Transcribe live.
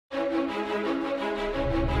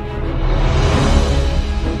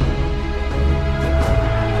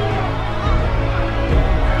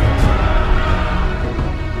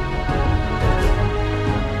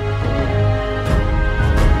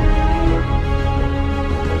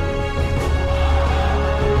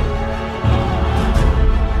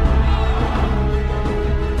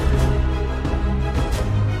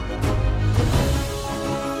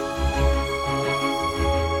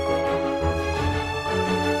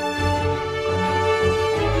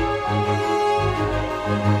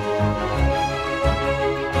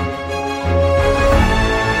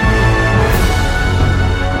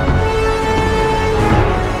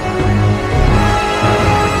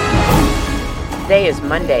Today is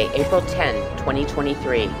Monday, April 10,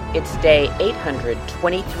 2023. It's day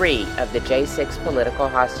 823 of the J6 political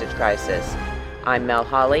hostage crisis. I'm Mel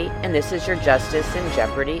Hawley, and this is your Justice in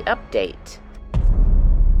Jeopardy update.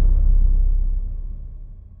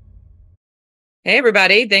 Hey,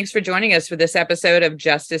 everybody. Thanks for joining us for this episode of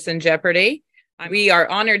Justice in Jeopardy. We are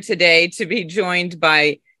honored today to be joined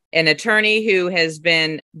by an attorney who has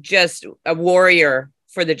been just a warrior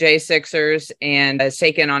for the J6ers and has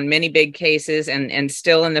taken on many big cases and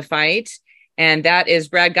still in the fight. And that is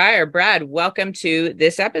Brad Geyer. Brad, welcome to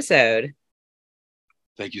this episode.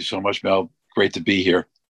 Thank you so much, Mel. Great to be here.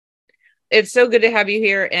 It's so good to have you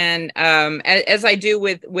here. And as I do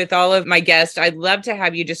with all of my guests, I'd love to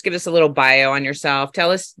have you just give us a little bio on yourself.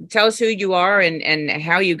 Tell us who you are and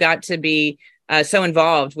how you got to be so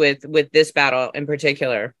involved with this battle in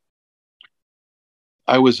particular.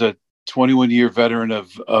 I was a 21-year veteran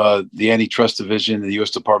of the Antitrust Division of the U.S.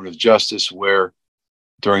 Department of Justice, where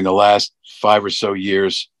during the last 5 or so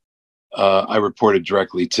years, I reported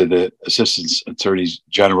directly to the Assistant Attorneys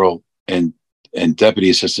General and Deputy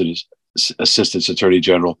Assistants Attorney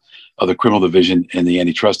General of the Criminal Division and the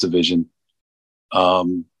Antitrust Division,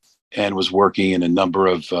 and was working in a number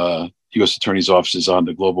of U.S. Attorney's offices on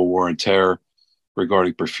the global war on terror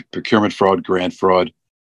regarding procurement fraud, grant fraud,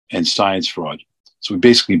 and science fraud. So we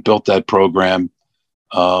basically built that program.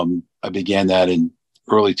 I began that in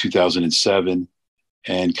early 2007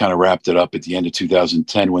 and kind of wrapped it up at the end of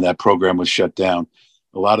 2010 when that program was shut down.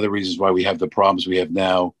 A lot of the reasons why we have the problems we have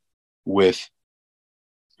now with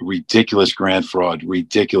ridiculous grant fraud,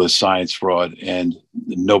 ridiculous science fraud, and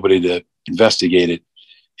nobody to investigate it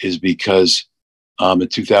is because in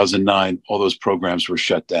 2009, all those programs were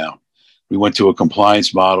shut down. We went to a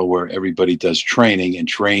compliance model where everybody does training and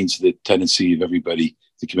trains the tendency of everybody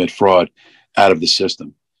to commit fraud out of the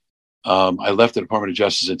system. I left the Department of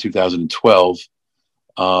Justice in 2012.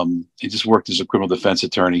 I just worked as a criminal defense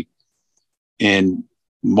attorney. In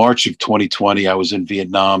March of 2020, I was in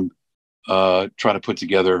Vietnam trying to put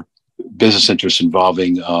together business interests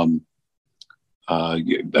involving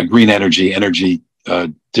a green energy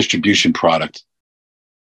distribution product.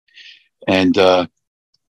 And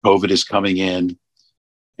COVID is coming in,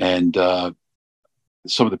 and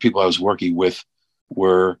some of the people I was working with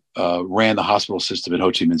ran the hospital system in Ho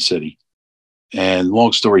Chi Minh City. And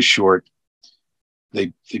long story short,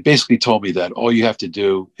 they basically told me that all you have to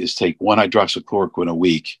do is take 1 hydroxychloroquine a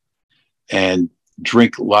week and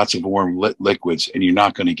drink lots of warm liquids, and you're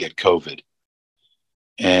not going to get COVID.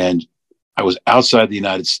 And I was outside the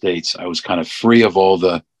United States. I was kind of free of all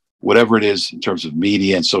the, whatever it is in terms of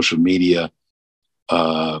media and social media,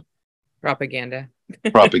 propaganda.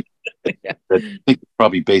 Yeah. I think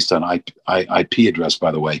probably based on IP address,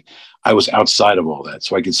 by the way. I was outside of all that.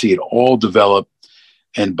 So I could see it all develop.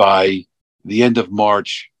 And by the end of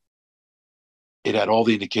March, it had all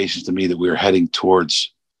the indications to me that we were heading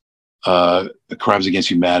towards crimes against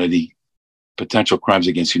humanity, potential crimes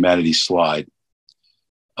against humanity slide.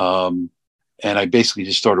 And I basically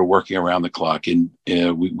just started working around the clock. And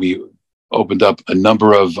we opened up a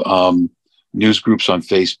number of news groups on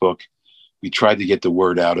Facebook. We tried to get the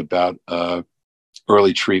word out about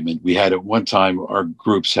early treatment. We had at one time, our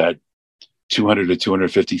groups had 200 to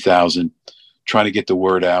 250,000, trying to get the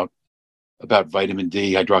word out about vitamin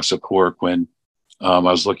D, hydroxychloroquine. I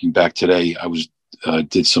was looking back today. I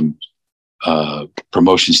did some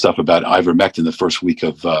promotion stuff about ivermectin the first week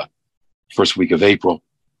of April.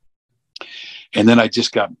 And then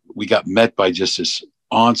we got met by just this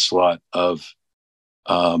onslaught of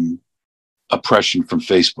oppression from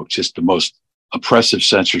Facebook, just the most oppressive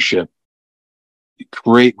censorship.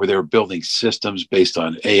 Great, where they were building systems based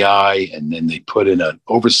on AI, and then they put in an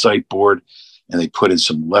oversight board, and they put in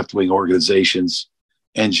some left-wing organizations,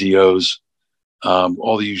 NGOs,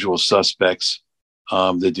 all the usual suspects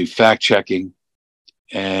that do fact-checking,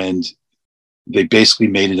 and they basically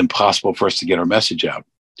made it impossible for us to get our message out.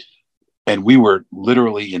 And we were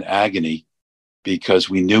literally in agony because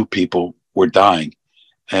we knew people were dying.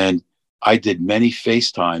 And I did many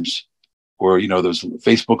FaceTimes or, those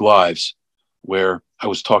Facebook Lives where I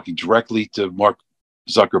was talking directly to Mark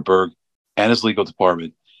Zuckerberg and his legal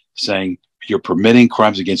department saying, you're permitting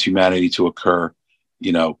crimes against humanity to occur,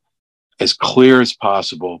 as clear as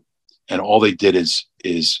possible. And all they did is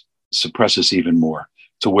suppress us even more,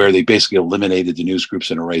 to where they basically eliminated the news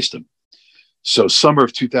groups and erased them. So summer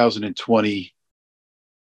of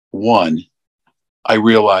 2021, I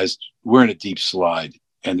realized we're in a deep slide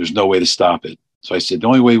and there's no way to stop it. So I said, the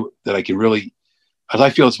only way that I can really, as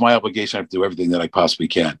I feel it's my obligation, I have to do everything that I possibly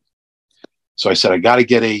can. So I said, I got to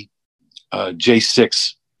get a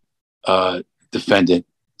J6 defendant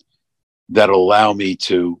that'll allow me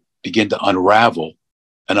to begin to unravel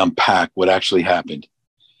and unpack what actually happened.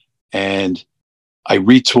 And I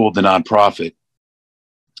retooled the nonprofit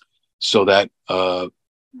so that,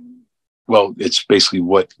 well, it's basically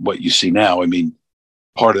what you see now. I mean,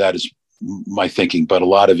 part of that is my thinking, but a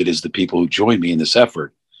lot of it is the people who joined me in this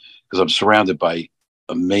effort, because I'm surrounded by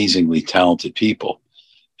amazingly talented people.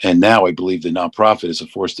 And now I believe the nonprofit is a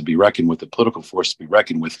force to be reckoned with, a political force to be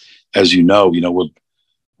reckoned with. As you know,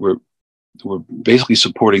 we're basically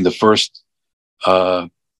supporting the first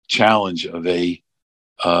challenge of a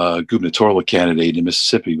gubernatorial candidate in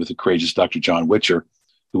Mississippi with the courageous Dr. John Witcher,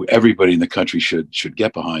 who everybody in the country should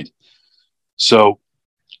get behind. So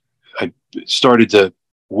I started to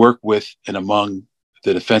work with and among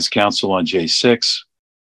the Defense Council on J6.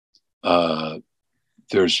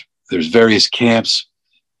 There's various camps,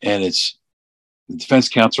 and the Defense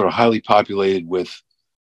Council are highly populated with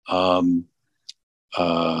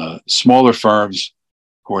smaller firms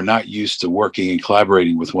who are not used to working and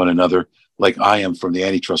collaborating with one another, like I am from the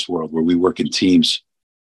antitrust world, where we work in teams.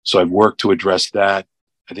 So I've worked to address that.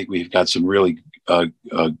 I think we've got some really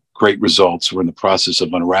great results. We're in the process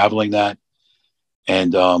of unraveling that.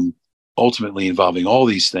 And ultimately, involving all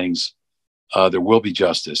these things, there will be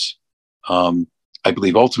justice. I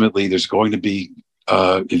believe ultimately there's going to be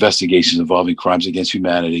investigations involving crimes against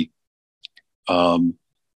humanity.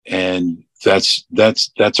 And that's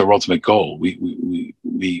our ultimate goal. We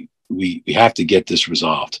have to get this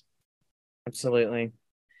resolved. Absolutely.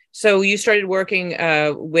 So you started working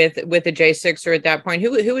with the J6er at that point.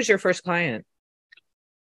 Who was your first client?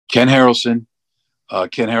 Ken Harrelson.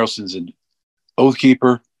 Ken Harrelson's an oath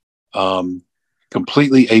keeper,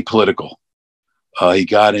 completely apolitical. He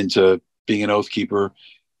got into being an oath keeper.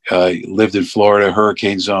 He lived in Florida,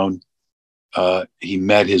 hurricane zone. He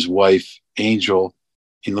met his wife, Angel,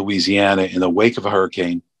 in Louisiana in the wake of a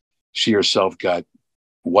hurricane. She herself got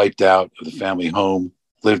wiped out of the family home,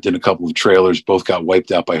 lived in a couple of trailers, both got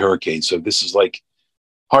wiped out by hurricanes. So this is like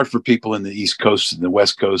hard for people in the East Coast and the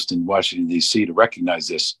West Coast and Washington, D.C. to recognize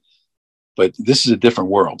this. But this is a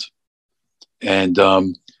different world. And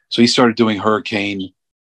so he started doing hurricane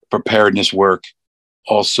preparedness work.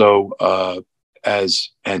 Also,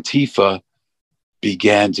 as Antifa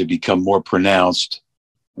began to become more pronounced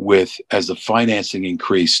as the financing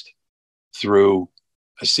increased through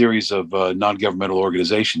a series of non-governmental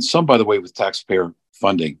organizations, some, by the way, with taxpayer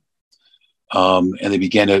funding. And they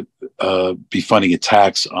began to be funding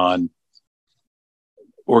attacks on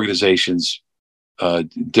organizations,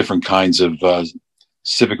 different kinds of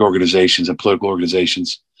civic organizations and political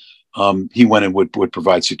organizations. He went and would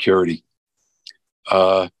provide security.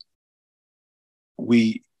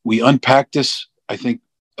 We unpacked this, I think,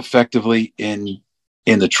 effectively in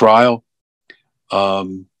the trial.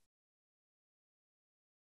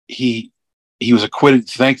 He was acquitted.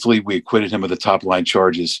 Thankfully, we acquitted him of the top line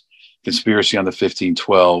charges: conspiracy on the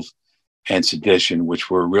 1512 and sedition, which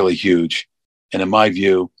were really huge. And in my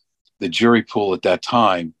view, the jury pool at that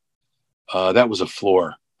time, that was a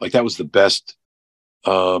floor. Like, that was the best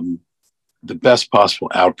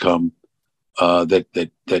possible outcome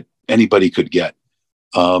that anybody could get.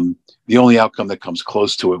 The only outcome that comes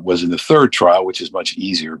close to it was in the third trial, which is much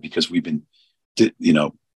easier because we've been,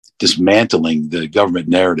 dismantling the government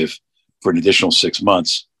narrative for an additional 6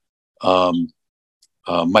 months.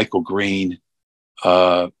 Michael Green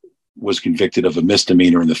was convicted of a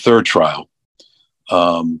misdemeanor in the third trial.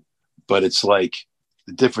 But it's like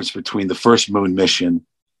the difference between the first moon mission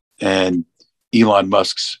and Elon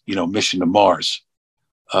Musk's, mission to Mars.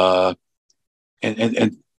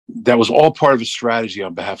 And that was all part of a strategy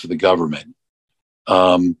on behalf of the government.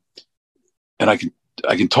 And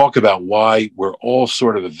I can talk about why we're all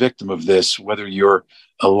sort of a victim of this, whether you're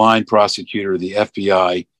a line prosecutor, the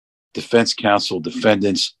FBI, defense counsel,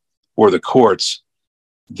 defendants, or the courts.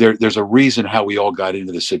 There's a reason how we all got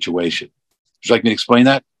into this situation. Would you like me to explain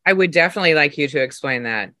that? I would definitely like you to explain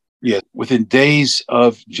that. Yeah. Within days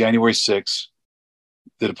of January 6th,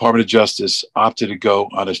 the Department of Justice opted to go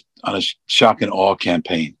on a shock and awe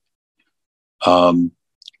campaign.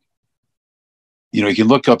 You can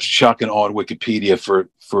look up shock and awe on Wikipedia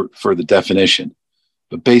for the definition,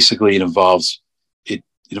 but basically it involves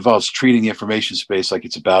treating the information space like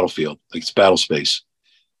it's a battlefield, like it's battle space,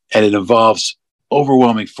 and it involves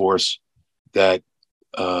overwhelming force that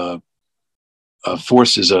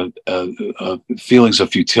forces feelings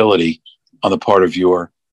of futility on the part of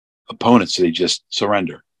your opponents, so they just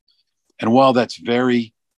surrender. And while that's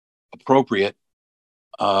very appropriate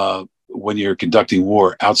when you're conducting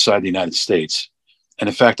war outside the United States, and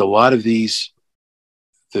in fact, a lot of the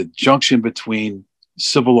junction between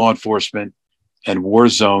civil law enforcement and war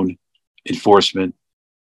zone enforcement.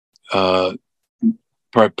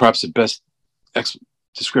 Perhaps the best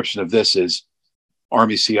description of this is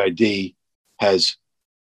Army CID has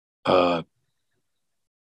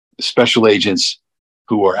special agents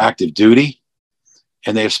who are active duty,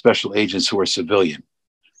 and they have special agents who are civilian,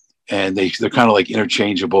 and they're kind of like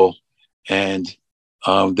interchangeable, and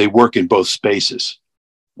they work in both spaces.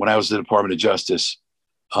 When I was at the Department of Justice,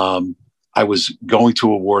 I was going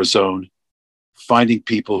to a war zone, finding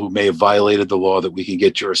people who may have violated the law that we can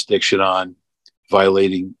get jurisdiction on,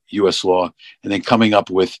 violating U.S. law, and then coming up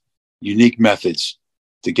with unique methods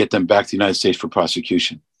to get them back to the United States for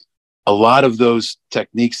prosecution. A lot of those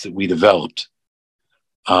techniques that we developed,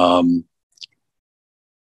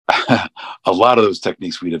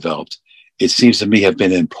 it seems to me, have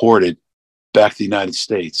been imported back to the United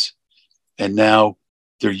States. And now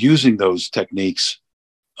they're using those techniques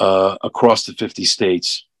across the 50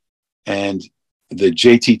 states. And the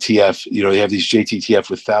JTTF, they have these JTTF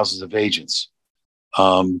with thousands of agents.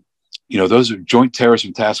 Those are joint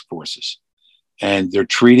terrorism task forces. And they're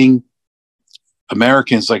treating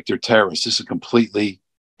Americans like they're terrorists. This is completely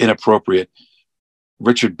inappropriate.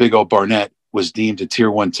 Richard Big O Barnett was deemed a tier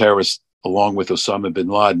 1 terrorist along with Osama bin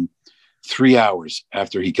Laden 3 hours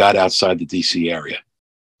after he got outside the DC area.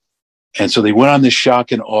 And so they went on this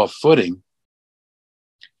shock and awe footing.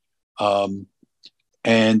 And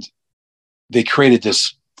they created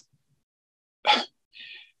this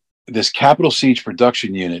capital siege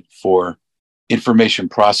production unit for information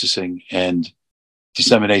processing and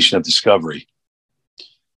dissemination of discovery.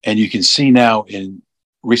 And you can see now in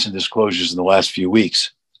recent disclosures in the last few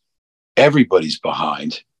weeks, everybody's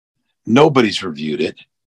behind. Nobody's reviewed it.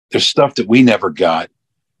 There's stuff that we never got.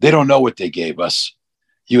 They don't know what they gave us.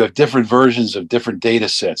 You have different versions of different data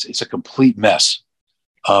sets. It's a complete mess.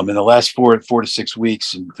 In the last 4 to 6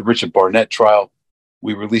 weeks, in the Richard Barnett trial,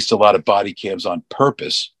 we released a lot of body cams on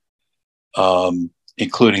purpose,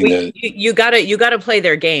 including you gotta play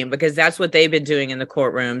their game, because that's what they've been doing in the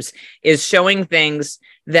courtrooms, is showing things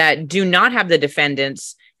that do not have the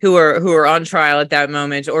defendants who are on trial at that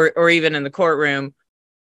moment, or even in the courtroom,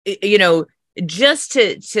 just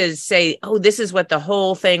to say, oh, this is what the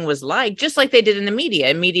whole thing was like, just like they did in the media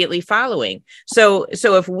immediately following. So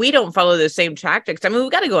if we don't follow the same tactics, I mean,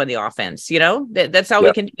 we've got to go on the offense. That's all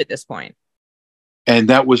we can do at this point. And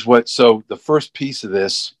that was so the first piece of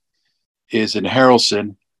this is in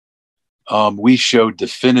Harrelson. We showed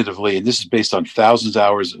definitively, and this is based on thousands of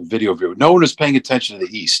hours of video review. No one was paying attention to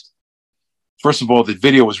the East. First of all, the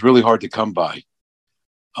video was really hard to come by.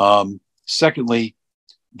 Secondly,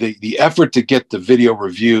 the effort to get the video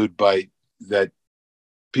reviewed by that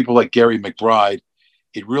people like Gary McBride,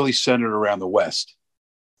 it really centered around the West.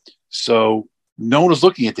 So no one was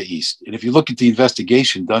looking at the East. And if you look at the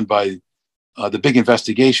investigation done by the big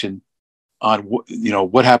investigation on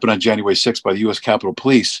what happened on January 6th by the U.S. Capitol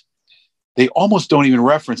Police, they almost don't even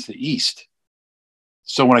reference the East.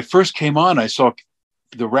 So when I first came on, I saw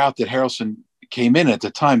the route that Harrelson came in at the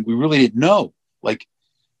time. We really didn't know. Like,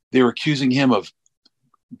 they were accusing him of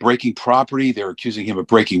breaking property. They're accusing him of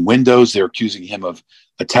breaking windows. They're accusing him of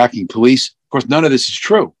attacking police. Of course, none of this is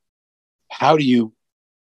true. How do you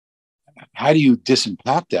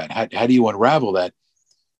disimpact that? How do you unravel that?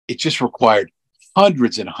 It just required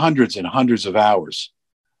hundreds and hundreds and hundreds of hours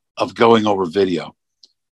of going over video.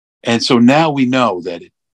 And so now we know that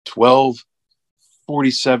at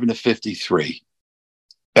 12:47 to 53,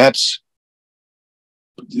 Epps,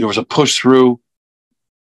 there was a push through,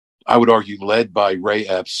 I would argue, led by Ray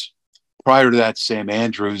Epps. Prior to that, Sam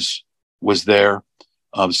Andrews was there.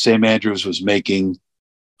 Sam Andrews was making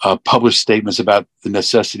published statements about the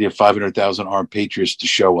necessity of 500,000 armed patriots to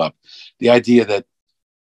show up. The idea that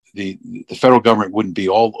the federal government wouldn't be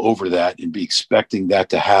all over that and be expecting that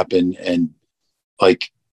to happen. And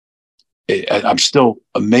I'm still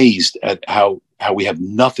amazed at how we have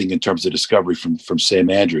nothing in terms of discovery from Sam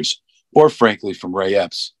Andrews, or frankly from Ray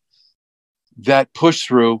Epps. That push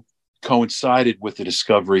through coincided with the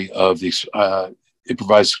discovery of the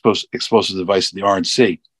improvised explosive device in the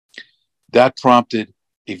RNC. That prompted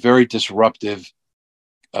a very disruptive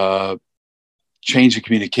change in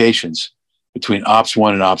communications between Ops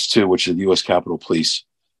 1 and Ops 2, which are the U.S. Capitol Police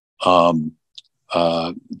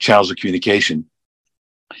channels of communication.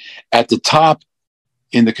 At the top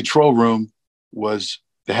in the control room was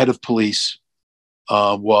the head of police,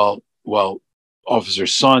 while Officer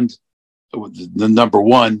Sund, the number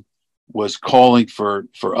one, was calling for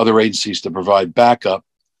other agencies to provide backup.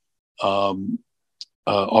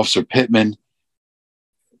 Officer Pittman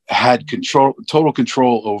had total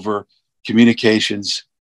control over communications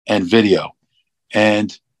and video.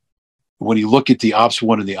 And when you look at the Ops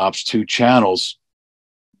 1 and the Ops 2 channels,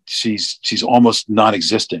 she's almost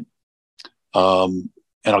non-existent. And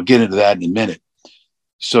I'll get into that in a minute.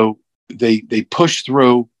 So they push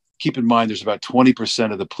through. Keep in mind, there's about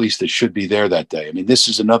 20% of the police that should be there that day. I mean, this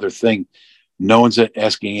is another thing. No one's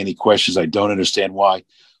asking any questions. I don't understand why.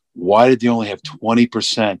 Why did they only have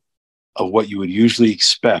 20% of what you would usually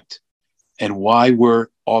expect? And why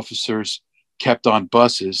were officers kept on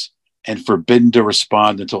buses and forbidden to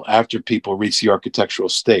respond until after people reach the architectural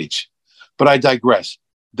stage? But I digress.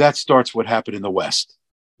 That starts what happened in the West.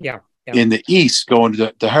 Yeah. In the East, going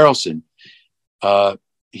to Harrelson,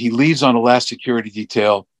 he leaves on a last security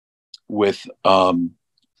detail with Tom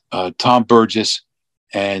Burgess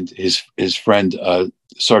and his friend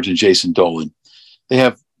Sergeant Jason Dolan. They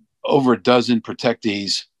have over a dozen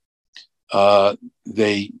protectees.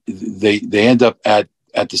 They end up at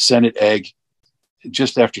the Senate Egg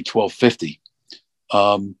just after 12:50.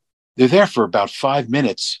 They're there for about 5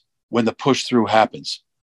 minutes when the push through happens.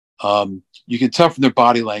 You can tell from their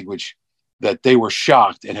body language that they were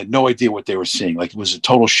shocked and had no idea what they were seeing. Like, it was a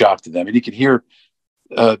total shock to them. And you could hear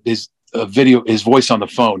his voice on the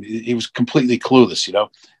phone. He was completely clueless.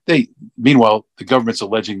 Meanwhile, the government's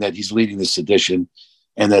alleging that he's leading the sedition,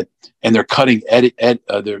 and they're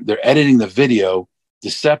they're editing the video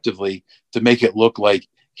deceptively to make it look like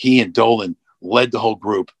he and Dolan led the whole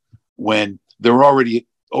group, when there were already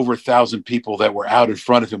over 1,000 people that were out in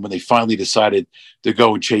front of him when they finally decided to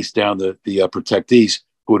go and chase down the protectees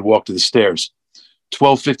who had walked to the stairs.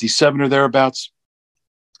 12:57 or thereabouts.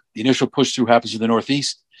 The initial push through happens in the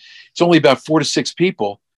Northeast. It's only about 4 to 6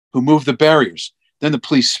 people who move the barriers. Then the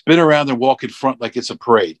police spin around and walk in front like it's a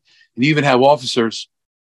parade. And you even have officers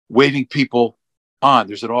waving people on.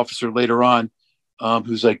 There's an officer later on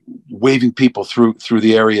who's like waving people through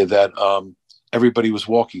the area that everybody was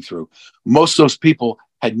walking through. Most of those people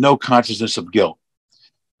had no consciousness of guilt.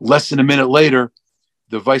 Less than a minute later,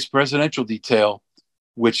 the vice presidential detail,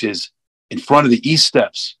 which is in front of the East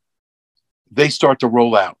Steps, they start to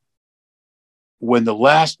roll out. When the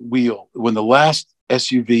last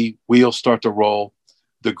SUV wheels start to roll,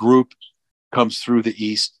 the group comes through the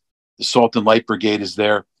East. The Salt and Light Brigade is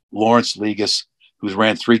there. Lawrence Legas, who's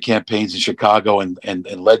ran 3 campaigns in Chicago and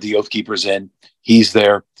led the Oath Keepers in, he's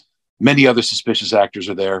there. Many other suspicious actors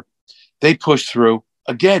are there. They push through.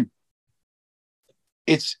 Again,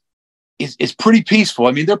 it's pretty peaceful.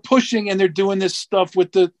 I mean, they're pushing and they're doing this stuff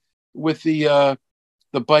with the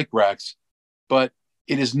bike racks, but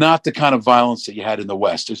it is not the kind of violence that you had in the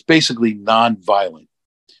West. It's basically non-violent.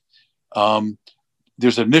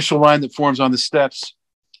 There's an initial line that forms on the steps.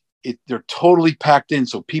 They're totally packed in,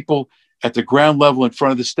 so people at the ground level in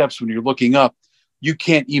front of the steps, when you're looking up, you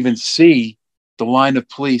can't even see the line of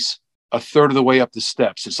police a third of the way up the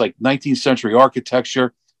steps. It's like 19th century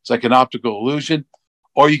architecture. It's like an optical illusion.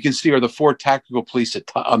 All you can see are the 4 tactical police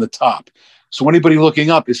on the top. So anybody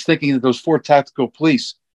looking up is thinking that those 4 tactical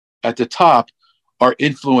police at the top are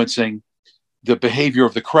influencing the behavior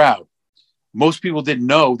of the crowd. Most people didn't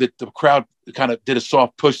know that the crowd kind of did a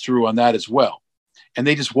soft push through on that as well. And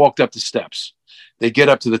they just walked up the steps. They get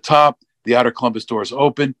up to the top. The outer Columbus doors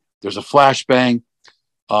open. There's a flashbang.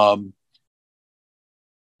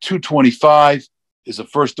 225 is the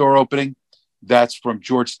first door opening. That's from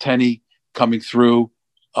George Tenney coming through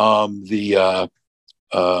the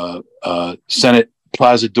Senate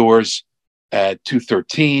Plaza doors at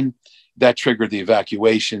 213. That triggered the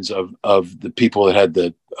evacuations of the people that had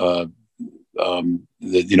the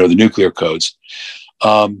nuclear codes.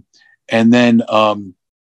 And then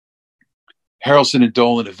Harrelson and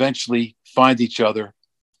Dolan eventually find each other.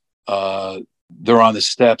 They're on the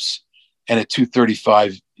steps, and at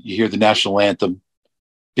 2:35, you hear the national anthem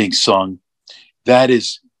being sung. That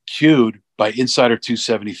is cued by Insider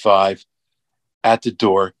 275 at the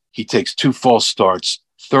door. He takes 2 false starts.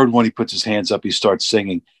 Third one, he puts his hands up. He starts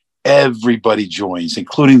singing. Everybody joins,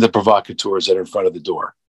 including the provocateurs that are in front of the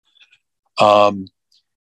door.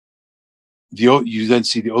 You then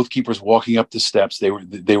see the Oath Keepers walking up the steps. They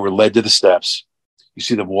were led to the steps. You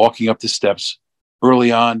see them walking up the steps.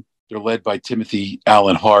 Early on, they're led by Timothy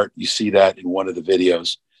Allen Hart. You see that in one of the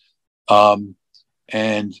videos.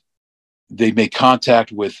 And they make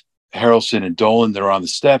contact with Harrelson and Dolan. They're on the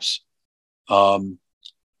steps. And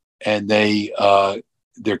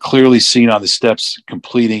they're clearly seen on the steps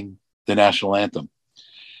completing the national anthem.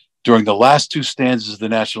 During the last 2 stanzas of the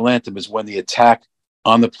national anthem is when the attack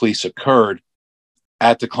on the police occurred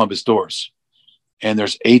at the Columbus doors. And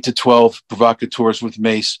there's 8 to 12 provocateurs with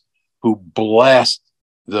mace who blast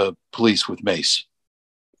the police with mace.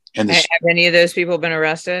 And have any of those people been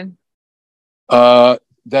arrested?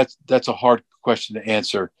 That's a hard question to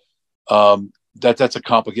answer. That's a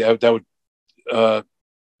complicated. That would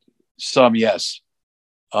some yes,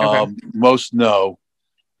 Okay. most no,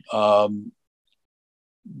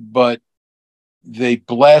 but they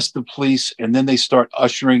blast the police and then they start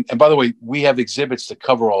ushering. And by the way, we have exhibits to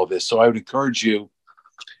cover all of this, so I would encourage you.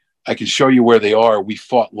 I can show you where they are. We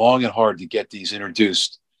fought long and hard to get these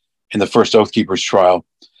introduced in the first Oath Keepers trial,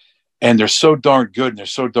 and they're so darn good and they're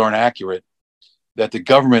so darn accurate that the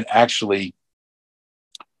government actually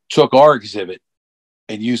took our exhibit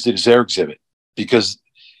and used it as their exhibit because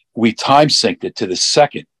we time synced it to the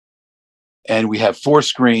second. And we have 4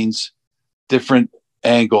 screens, different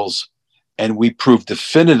angles, and we proved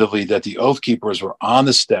definitively that the Oath Keepers were on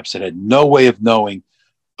the steps and had no way of knowing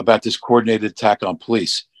about this coordinated attack on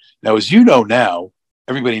police. Now, as you know now,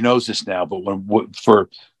 everybody knows this now, but for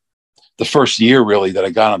the first year really that I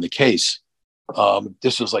got on the case,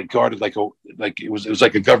 this was like guarded like it was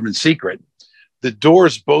like a government secret. The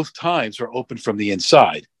doors both times were open from the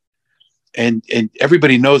inside, and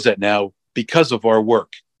everybody knows that now because of our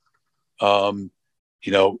work. You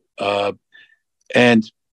know,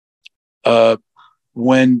 and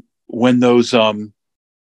when those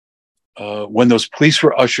police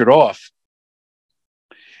were ushered off,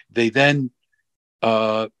 they then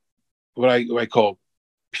what I call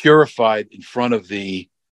purified in front of the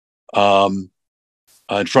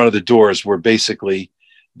doors, where basically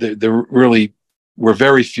there really were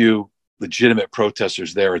very few legitimate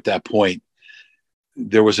protesters there at that point.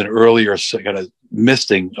 There was an earlier kind of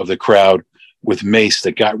misting of the crowd with mace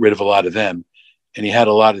that got rid of a lot of them, and he had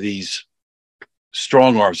a lot of these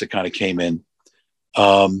strong arms that kind of came in,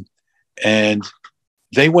 and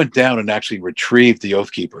they went down and actually retrieved the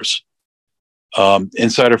Oath Keepers.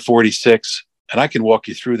 Insider 46, and I can walk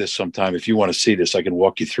you through this sometime if you want to see this. I can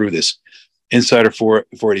walk you through this. Insider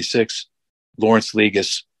 446, Lawrence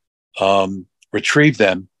Legas, retrieved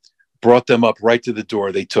them, brought them up right to the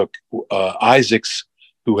door. They took Isaacs,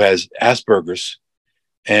 who has Asperger's,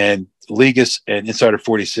 and Legas and Insider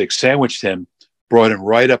 46 sandwiched him, brought him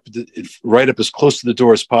right up as close to the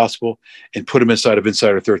door as possible, and put him inside of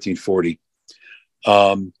Insider 1340.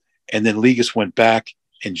 And then Legas went back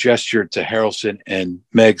and gestured to Harrelson and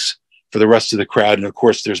Meggs for the rest of the crowd. And of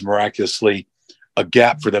course, there's miraculously a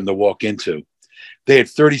gap for them to walk into. They had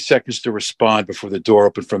 30 seconds to respond before the door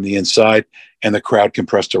opened from the inside and the crowd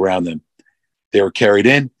compressed around them. They were carried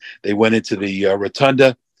in. They went into the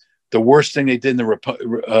rotunda. The worst thing they did in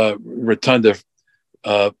the rotunda,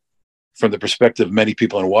 from the perspective of many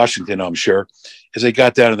people in Washington, I'm sure, is they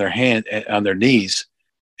got down on their knees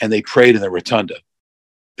and they prayed in the rotunda.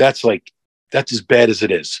 That's as bad as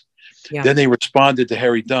it is. Yeah. Then they responded to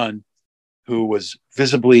Harry Dunn, who was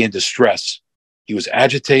visibly in distress. He was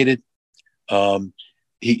agitated.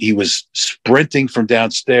 He was sprinting from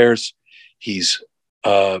downstairs. There's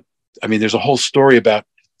a whole story about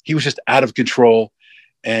he was just out of control,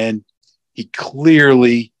 and he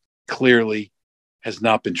clearly has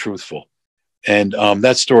not been truthful. And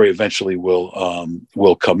that story eventually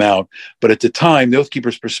will come out. But at the time, the Oath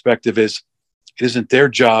Keepers' perspective is it isn't their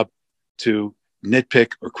job to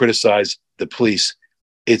nitpick or criticize the police.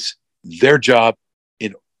 It's their job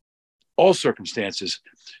in all circumstances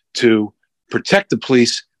to protect the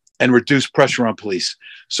police and reduce pressure on police.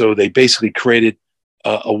 So they basically created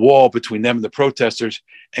a wall between them and the protesters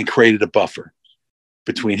and created a buffer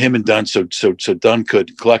between him and Dunn, so Dunn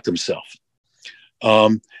could collect himself.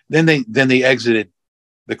 Then they exited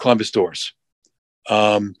the Columbus doors,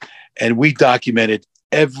 and we documented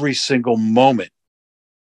every single moment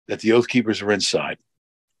that the Oath Keepers were inside.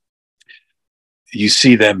 You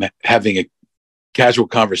see them having a casual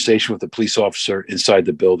conversation with a police officer inside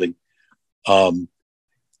the building.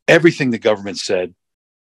 Everything the government said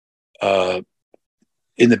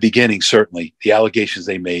in the beginning, certainly the allegations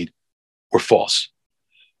they made were false.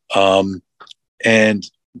 And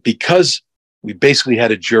because we basically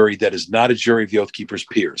had a jury that is not a jury of the Oath Keepers'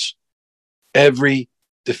 peers, every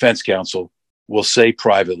defense counsel will say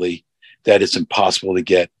privately that it's impossible to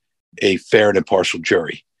get a fair and impartial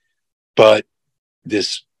jury. But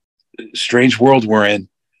this strange world we're in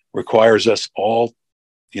requires us all,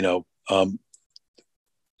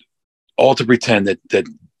 all to pretend that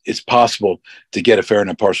it's possible to get a fair and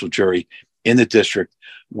impartial jury in the district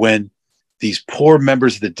when these poor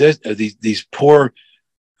members of these poor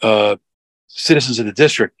citizens of the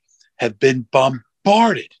district have been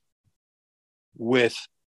bombarded with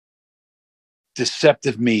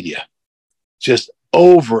deceptive media, just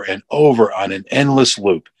over and over on an endless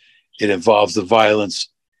loop. It involves the violence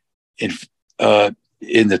in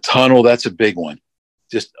the tunnel. That's a big one.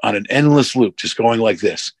 Just on an endless loop, just going like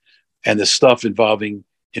this, and the stuff involving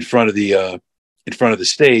in front of the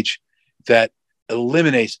stage that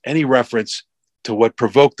eliminates any reference to what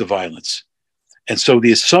provoked the violence. And so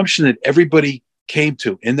the assumption that everybody came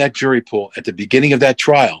to in that jury pool at the beginning of that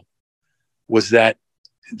trial was that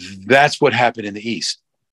that's what happened in the East.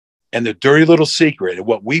 And the dirty little secret, and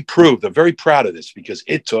what we proved, I'm very proud of this because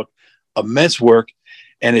it took immense work,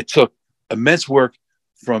 and it took immense work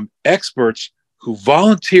from experts who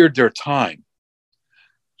volunteered their time,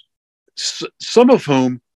 some of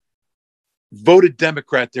whom voted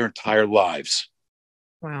Democrat their entire lives.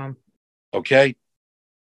 Wow. Okay.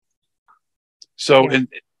 So, Yeah.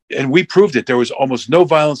 and we proved it. There was almost no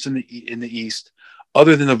violence in the East,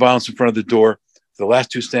 other than the violence in front of the door. The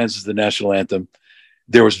last two stanzas of the national anthem.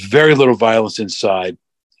 There was very little violence inside.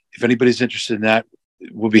 If anybody's interested in that,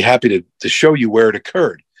 we'll be happy to show you where it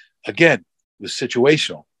occurred. Again, it was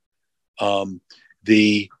situational.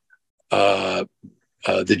 The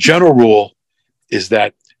general rule is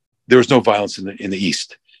that there was no violence in the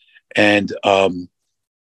East, and the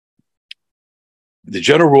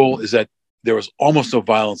general rule is that there was almost no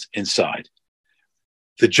violence inside.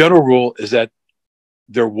 The general rule is that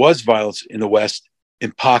there was violence in the West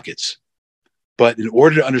in pockets. But in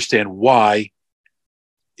order to understand why,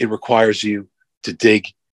 it requires you to dig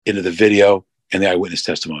into the video and the eyewitness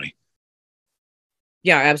testimony.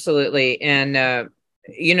 Yeah, absolutely. And,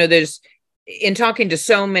 there's, in talking to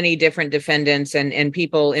so many different defendants and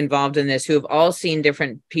people involved in this who have all seen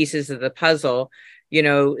different pieces of the puzzle,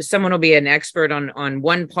 someone will be an expert on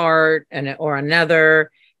one part or another.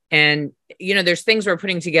 And, there's things we're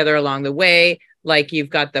putting together along the way, like you've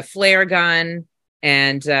got the flare gun.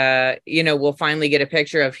 And, we'll finally get a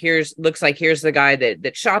picture of looks like here's the guy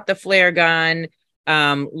that shot the flare gun.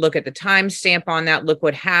 Look at the timestamp on that. Look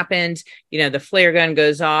what happened. The flare gun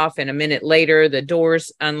goes off, and a minute later, the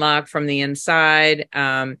doors unlock from the inside.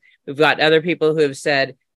 We've got other people who have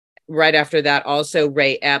said right after that, also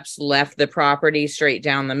Ray Epps left the property straight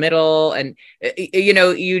down the middle. And,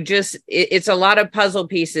 it's a lot of puzzle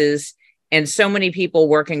pieces and so many people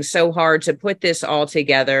working so hard to put this all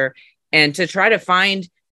together and to try to find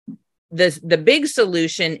the big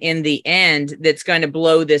solution in the end that's going to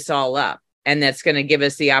blow this all up and that's going to give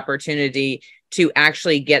us the opportunity to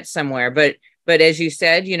actually get somewhere. But as you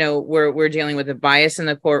said, we're dealing with a bias in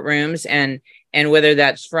the courtrooms, and whether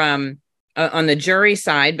that's from on the jury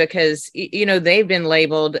side, because they've been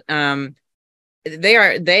labeled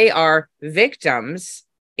they are victims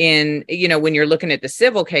in when you're looking at the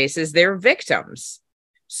civil cases, they're victims.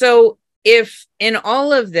 So if in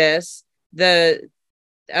all of this, the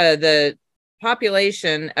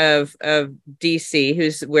population of DC,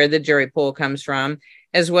 who's where the jury pool comes from,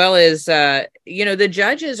 as well as the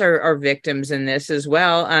judges are victims in this as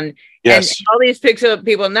well. And all these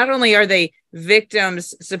people, not only are they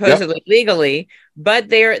victims supposedly legally, but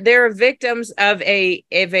they're victims of a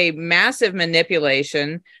massive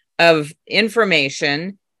manipulation of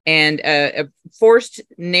information and a forced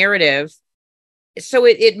narrative. So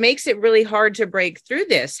it makes it really hard to break through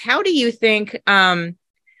this. How do you think, what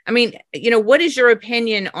is your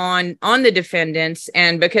opinion on the defendants?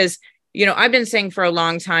 And because, I've been saying for a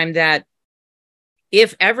long time that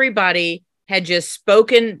if everybody had just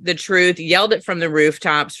spoken the truth, yelled it from the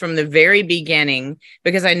rooftops from the very beginning,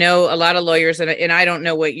 because I know a lot of lawyers, and I don't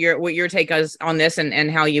know what your take is on this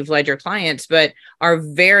and how you've led your clients, but are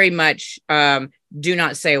very much do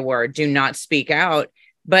not say a word, do not speak out.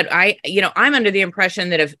 But I'm under the impression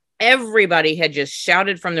that if everybody had just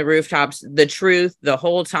shouted from the rooftops the truth the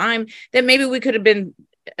whole time, that maybe we could have been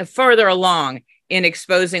further along in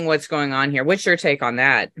exposing what's going on here. What's your take on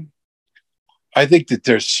that? I think that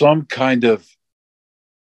there's some kind of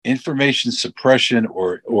information suppression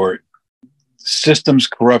or systems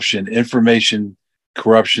corruption, information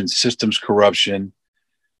corruption, systems corruption.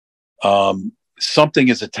 Something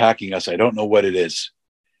is attacking us. I don't know what it is.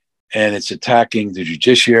 And it's attacking the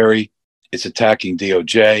judiciary. It's attacking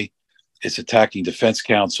DOJ. It's attacking defense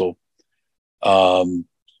counsel. I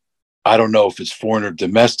don't know if it's foreign or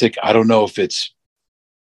domestic. I don't know if it's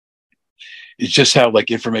just how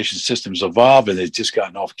information systems evolve and they've just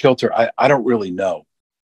gotten off kilter. I don't really know.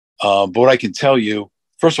 But what I can tell you,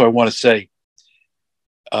 first of all, I want to say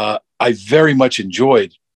I very much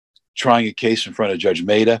enjoyed trying a case in front of Judge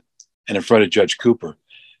Maida and in front of Judge Cooper.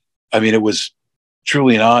 I mean, it was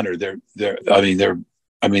truly an honor. They're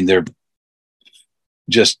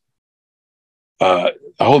just I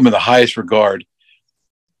hold them in the highest regard.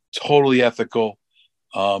 Totally ethical.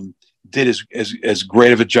 Did as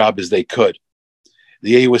great of a job as they could.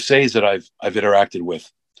 The AUSAs that I've interacted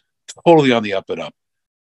with, totally on the up and up,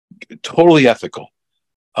 totally ethical.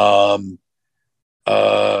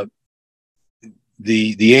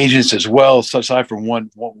 the agents as well, aside from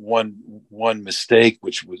one mistake,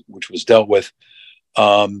 which was dealt with.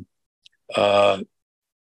 And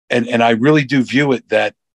I really do view it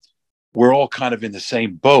that we're all kind of in the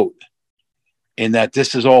same boat, in that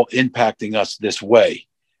this is all impacting us this way.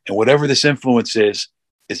 And whatever this influence is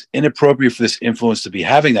inappropriate for this influence to be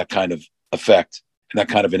having that kind of effect and that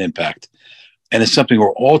kind of an impact. And it's something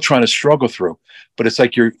we're all trying to struggle through. But it's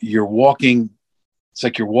like you're walking, it's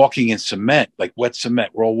like you're walking in cement, like wet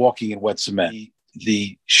cement. We're all walking in wet cement.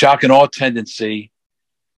 The shock and awe tendency,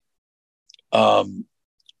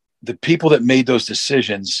 the people that made those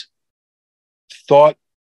decisions thought,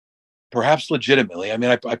 perhaps legitimately, I mean,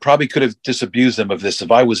 I probably could have disabused them of this.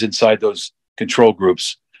 If I was inside those control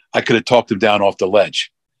groups, I could have talked them down off the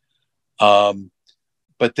ledge.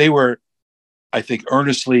 But they were, I think,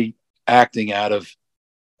 earnestly acting out of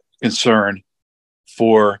concern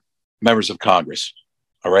for members of Congress.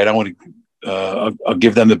 All right. I'll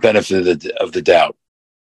give them the benefit of the doubt.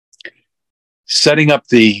 Setting up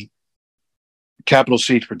the Capitol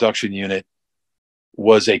Siege Production Unit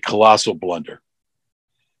was a colossal blunder.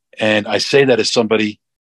 And I say that as somebody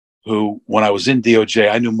who, when I was in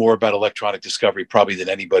DOJ, I knew more about electronic discovery probably than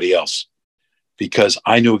anybody else, because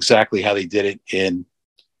I knew exactly how they did it in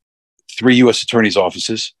 3 U.S. attorneys'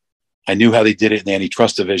 offices. I knew how they did it in the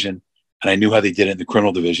antitrust division, and I knew how they did it in the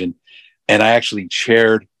criminal division. And I actually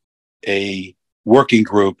chaired a working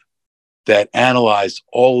group that analyzed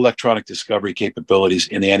all electronic discovery capabilities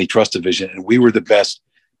in the antitrust division. And we were the best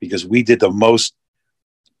because we did the most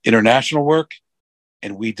international work,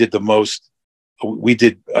 and we did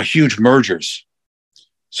huge mergers.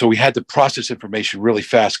 So we had to process information really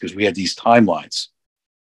fast because we had these timelines.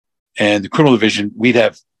 And the criminal division, we'd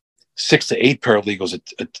have 6 to 8 paralegals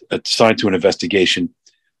assigned to an investigation.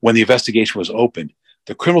 When the investigation was opened,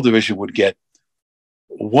 the criminal division would get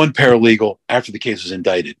 1 paralegal after the case was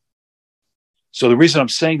indicted. So the reason I'm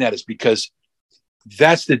saying that is because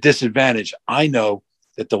that's the disadvantage I know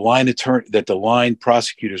that the line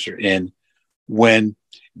prosecutors are in when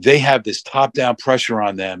they have this top-down pressure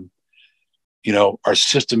on them. You know, our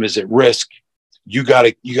system is at risk. You got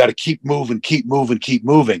to keep moving.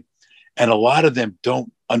 And a lot of them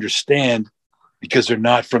don't understand, because they're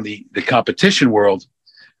not from the competition world,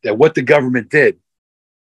 that what the government did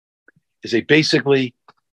is they basically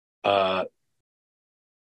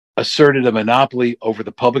asserted a monopoly over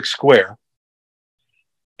the public square,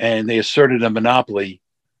 and they asserted a monopoly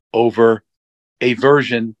over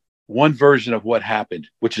one version of what happened,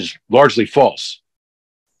 which is largely false.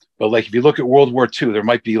 But like, if you look at World War II, there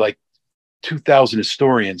might be like 2,000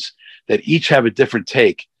 historians that each have a different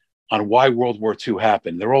take on why World War II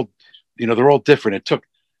happened. They're all different.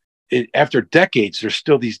 After decades, there's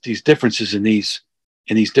still these differences in these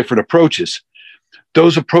different approaches.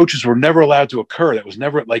 Those approaches were never allowed to occur. That was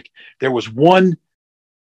never, like, there was one,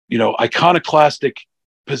 iconoclastic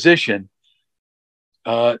position.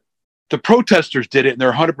 The protesters did it, and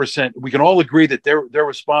they're 100%. We can all agree that they're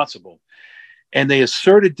responsible, and they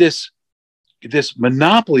asserted this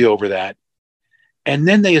monopoly over that. And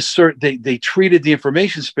then they treated the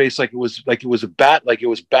information space like it was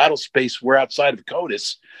battle space. We're outside of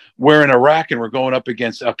CODIS. We're in Iraq, and we're going up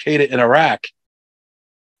against Al Qaeda in Iraq.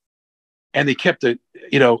 And they kept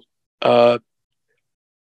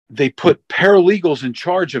they put paralegals in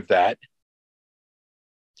charge of that.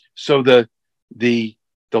 So the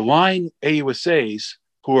line AUSAs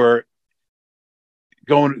who are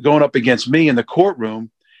going up against me in the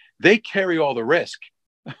courtroom, they carry all the risk,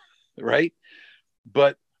 right?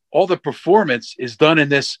 But all the performance is done in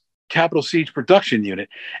this Capitol Siege Production Unit.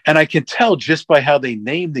 And I can tell just by how they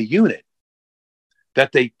name the unit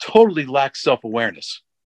that they totally lack self-awareness,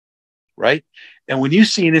 right? And when you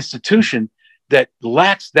see an institution that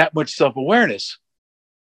lacks that much self-awareness,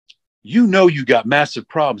 you got massive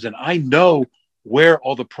problems. And I know where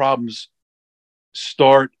all the problems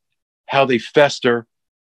start, how they fester,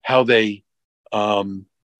 how they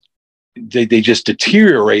just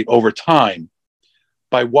deteriorate over time,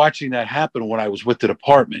 by watching that happen when I was with the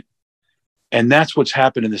department. And that's what's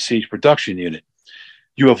happened in the Siege Production Unit.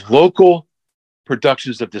 You have local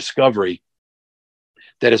productions of discovery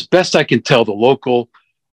that, as best I can tell, the local,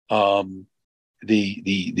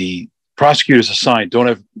 the prosecutors assigned don't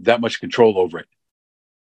have that much control over it.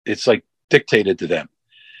 It's like dictated to them.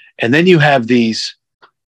 And then you have these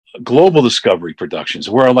global discovery productions.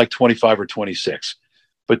 We're on like 25 or 26.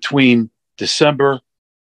 Between December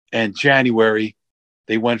and January,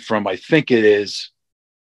 they went from, I think it is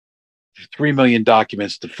 3 million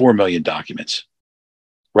documents to 4 million documents,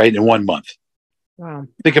 right, in 1 month. Wow.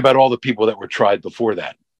 Think about all the people that were tried before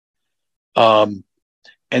that. And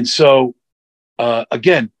so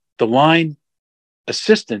again, the line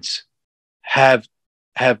assistants have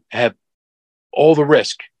all the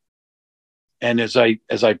risk. And as I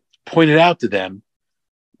pointed out to them,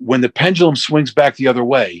 when the pendulum swings back the other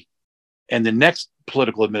way, and the next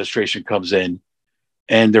political administration comes in,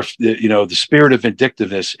 and the spirit of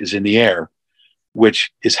vindictiveness is in the air,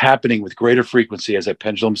 which is happening with greater frequency as that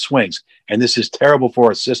pendulum swings. And this is terrible for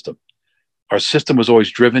our system. Our system was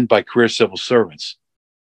always driven by career civil servants.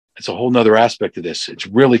 It's a whole nother aspect of this. It's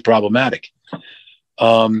really problematic.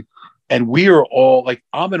 And we are all like,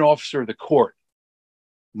 I'm an officer of the court.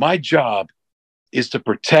 My job is to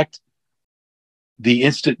protect the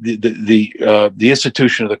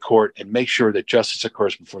institution of the court and make sure that justice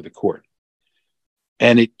occurs before the court.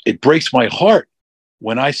 And it breaks my heart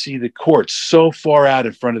when I see the courts so far out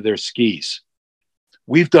in front of their skis.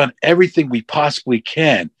 We've done everything we possibly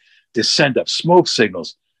can to send up smoke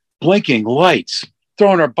signals, blinking lights,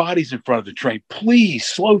 throwing our bodies in front of the train. Please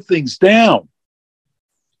slow things down.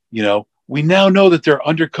 We now know that they're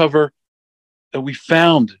undercover, that we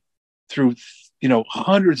found through,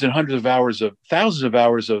 hundreds and hundreds of hours thousands of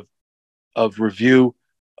hours of review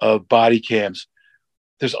of body cams.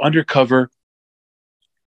 There's undercover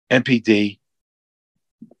MPD,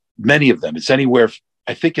 many of them. It's anywhere,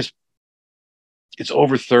 I think it's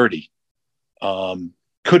over 30.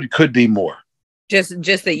 Could be more. Just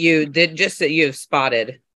that you've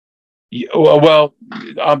spotted. Yeah, well,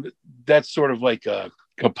 that's sort of like a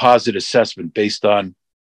composite assessment based on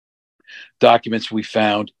documents we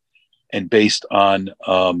found and based on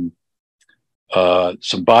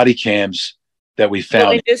some body cams that we found.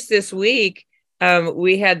 Well, just this week,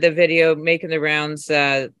 we had the video making the rounds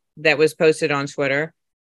that was posted on Twitter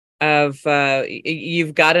of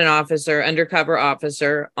you've got an undercover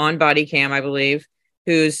officer on body cam, I believe,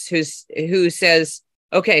 who says,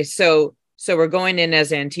 okay, so we're going in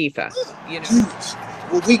as Antifa.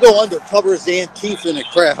 Well, we go undercover as Antifa in a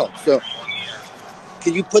crowd. So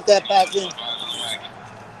can you put that back in?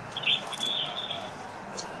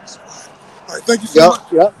 All right, thank you so much.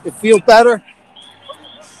 Yep. It feels better.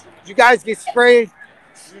 You guys get sprayed?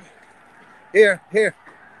 Here.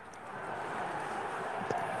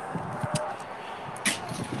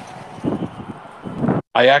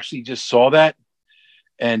 I actually just saw that,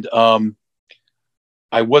 and I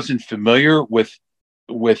wasn't familiar with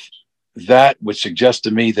that, which suggests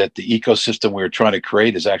to me that the ecosystem we were trying to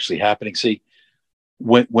create is actually happening. See,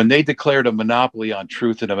 when they declared a monopoly on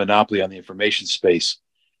truth and a monopoly on the information space,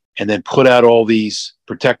 and then put out all these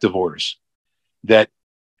protective orders that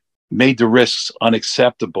made the risks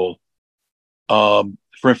unacceptable for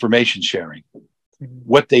information sharing,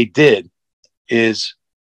 what they did is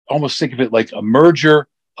almost think of it like a merger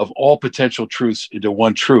of all potential truths into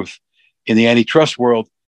one truth. In the antitrust world,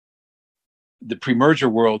 the pre-merger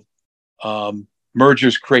world,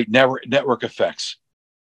 mergers create network effects.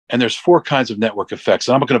 And there's 4 kinds of network effects.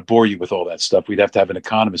 I'm not going to bore you with all that stuff. We'd have to have an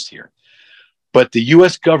economist here. But the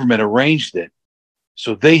U.S. government arranged it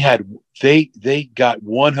so they got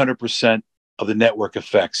 100% of the network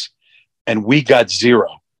effects, and we got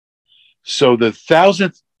 0. So the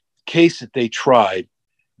 1,000th case that they tried,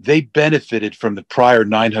 they benefited from the prior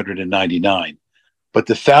 999. But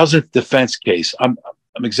the 1,000th defense case, I'm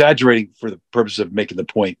exaggerating for the purpose of making the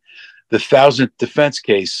point. The 1,000th defense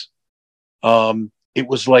case, it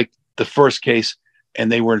was like the first case, and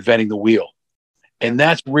they were inventing the wheel. And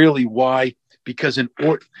that's really why, because and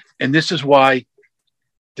this is why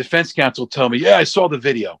defense counsel tell me, yeah, I saw the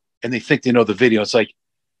video, and they think they know the video. It's like,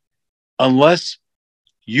 unless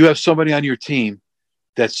you have somebody on your team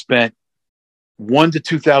that spent 1,000 to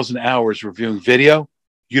 2,000 hours reviewing video,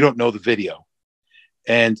 you don't know the video.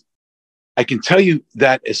 And I can tell you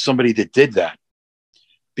that as somebody that did that,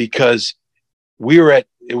 because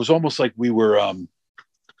it was almost like we were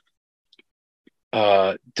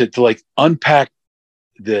to like unpack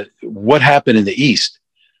what happened in the East.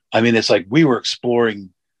 I mean, it's like we were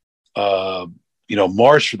exploring,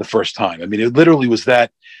 Mars for the first time. I mean, it literally was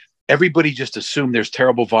that everybody just assumed there's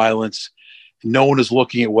terrible violence. No one is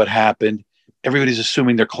looking at what happened. Everybody's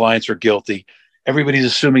assuming their clients are guilty. Everybody's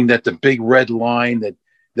assuming that the big red line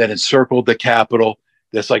that encircled the Capitol,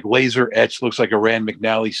 that's like laser etched, looks like a Rand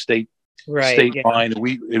McNally state line. And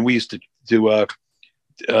we used to do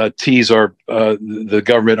tease the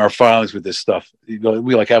government, our filings with this stuff.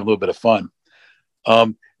 We like have a little bit of fun.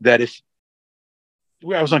 That if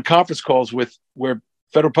I was on conference calls where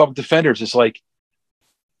federal public defenders, it's like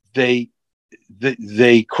they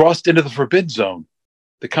crossed into the forbidden zone.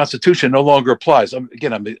 The Constitution no longer applies. I'm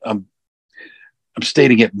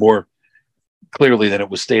stating it more clearly than it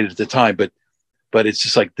was stated at the time, but it's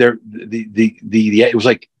just like it was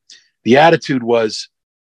like the attitude was,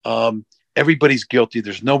 everybody's guilty.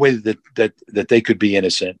 There's no way that they could be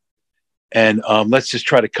innocent. And let's just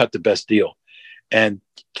try to cut the best deal. And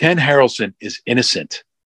Ken Harrelson is innocent.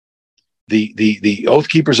 The Oath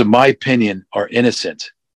Keepers, in my opinion, are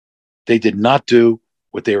innocent. They did not do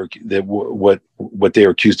what they were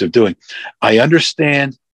accused of doing. I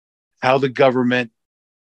understand how the government,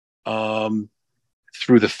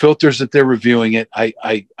 through the filters that they're reviewing it,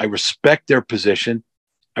 I respect their position.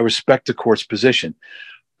 I respect the court's position,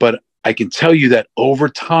 but I can tell you that over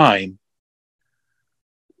time,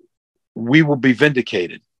 we will be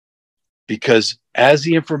vindicated, because as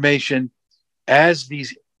the information, as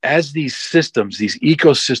these systems, these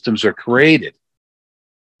ecosystems are created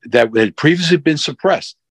that had previously been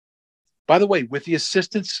suppressed, by the way, with the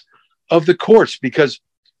assistance of the courts, because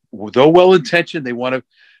though well-intentioned, they want to,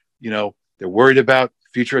 they're worried about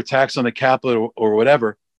future attacks on the Capitol or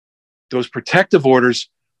whatever. Those protective orders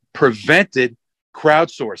prevented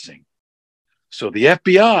crowdsourcing. So the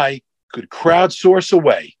FBI could crowdsource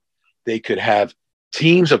away. They could have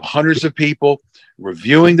teams of hundreds of people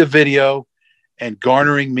reviewing the video and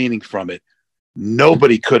garnering meaning from it.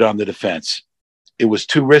 Nobody could on the defense. It was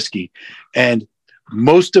too risky. And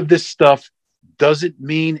most of this stuff doesn't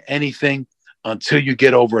mean anything until you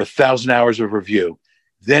get over 1,000 hours of review.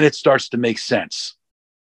 Then it starts to make sense.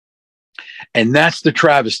 And that's the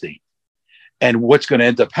travesty. And what's going to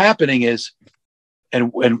end up happening is,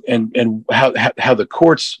 and how the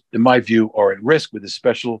courts, in my view, are at risk with the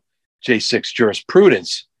special J6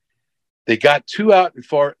 jurisprudence. They got too out and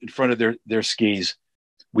far in front of their skis.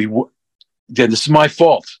 Then this is my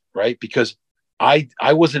fault, right? Because I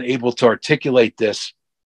wasn't able to articulate this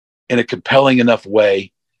in a compelling enough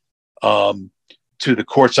way to the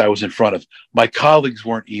courts I was in front of. My colleagues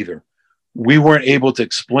weren't either. We weren't able to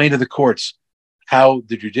explain to the courts how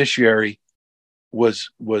the judiciary had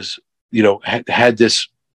this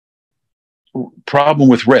problem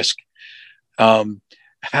with risk.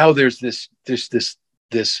 How there's this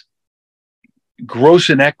gross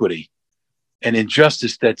inequity and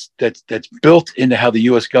injustice that's built into how the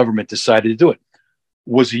U.S. government decided to do it.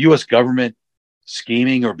 Was the U.S. government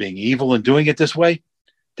scheming or being evil in doing it this way?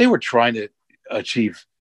 They were trying to achieve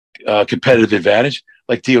competitive advantage,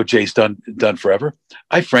 like DOJ's done forever.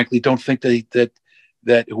 I frankly don't think that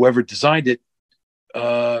whoever designed it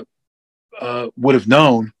would have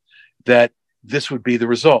known that this would be the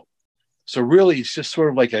result. So really, it's just sort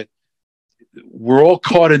of like we're all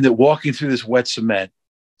caught in walking through this wet cement,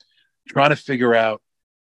 trying to figure out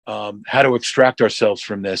how to extract ourselves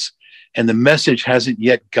from this. And the message hasn't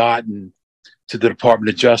yet gotten to the Department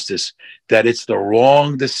of Justice that it's the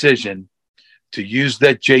wrong decision to use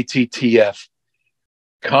that JTTF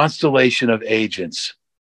constellation of agents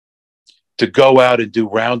to go out and do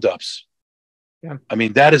roundups. Yeah. I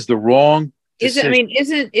mean, that is the wrong decision.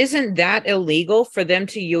 Isn't that illegal for them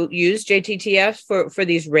to use JTTF for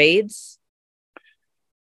these raids?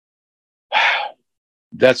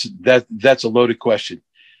 That's a loaded question.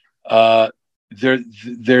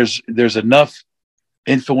 There's enough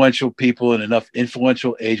influential people and enough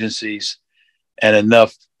influential agencies and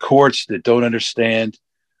enough courts that don't understand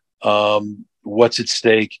what's at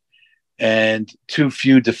stake, and too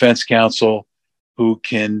few defense counsel who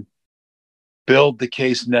can build the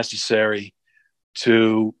case necessary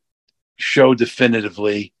to show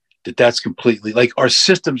definitively that that's completely, like, our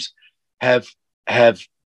systems have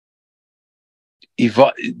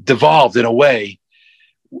devolved in a way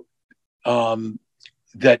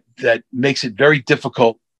that makes it very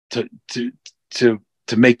difficult to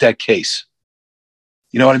make that case.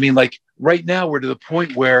 You know what I mean? Like, right now we're to the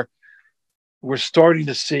point where we're starting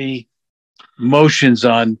to see motions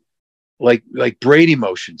on like Brady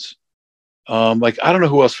motions. Like, I don't know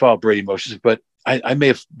who else filed Brady motions, but I may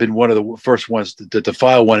have been one of the first ones to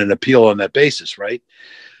file one and appeal on that basis, right?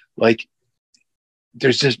 Like,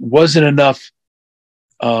 there's just wasn't enough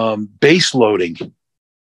base loading,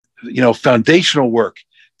 foundational work,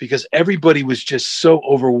 because everybody was just so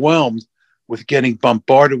overwhelmed with getting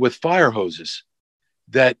bombarded with fire hoses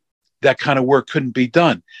that kind of work couldn't be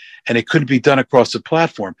done, and it couldn't be done across the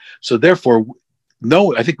platform. So therefore,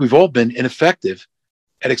 no, I think we've all been ineffective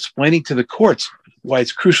at explaining to the courts why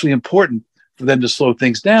it's crucially important for them to slow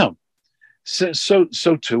things down. So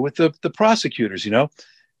too with the prosecutors.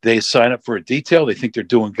 They sign up for a detail. They think they're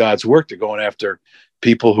doing God's work. They're going after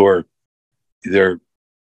people who they're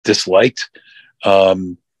disliked.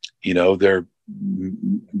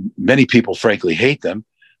 Many people frankly hate them.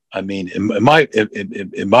 I mean, in my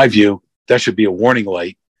view, that should be a warning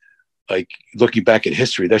light. Like, looking back at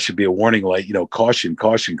history, that should be a warning light. Caution,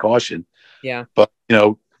 caution, caution. Yeah. But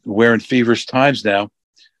we're in feverish times now.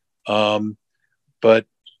 But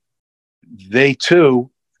they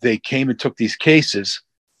came and took these cases,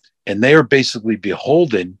 and they are basically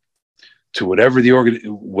beholden to whatever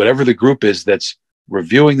the group is that's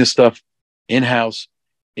reviewing the stuff in-house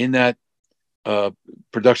in that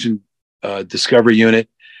production discovery unit,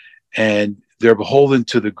 and they're beholden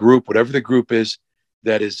to the group, whatever the group is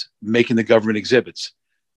that is making the government exhibits.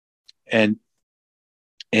 And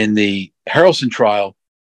in the Harrelson trial,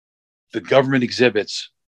 the government exhibits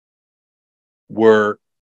were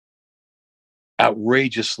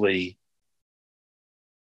outrageously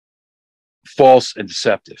false and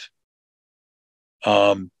deceptive.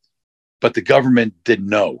 But the government didn't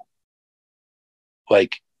know.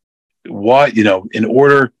 Like, why, in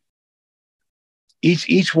order,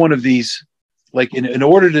 each one of these, like, in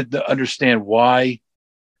order to understand why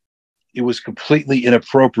it was completely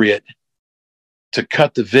inappropriate to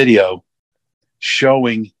cut the video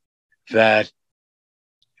showing that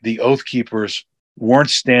the Oath Keepers weren't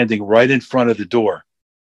standing right in front of the door,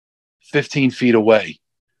 15 feet away,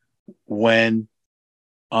 when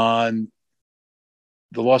on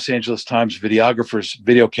the Los Angeles Times videographer's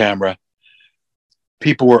video camera,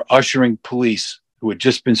 people were ushering police who had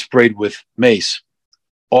just been sprayed with mace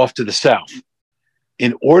off to the south.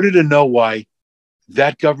 In order to know why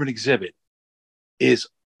that government exhibit is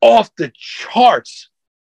off the charts,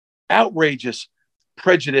 outrageous,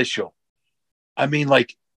 prejudicial. I mean,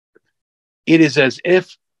 like, it is as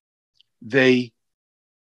if they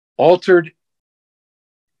altered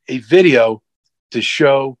a video to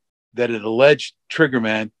show that an alleged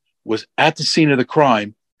triggerman was at the scene of the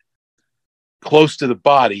crime, close to the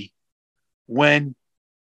body, when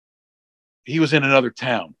he was in another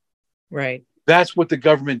town. Right. That's what the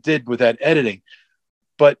government did with that editing.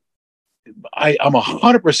 But I'm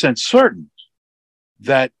 100% certain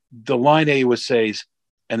that the line AUSAs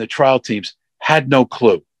and the trial teams had no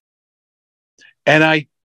clue. And I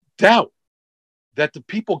doubt that the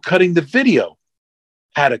people cutting the video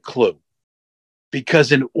had a clue,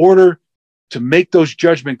 because in order to make those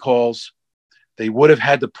judgment calls, they would have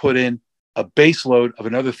had to put in a base load of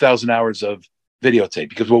another 1,000 hours of videotape.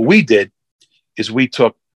 Because what we did is we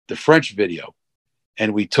took the French video,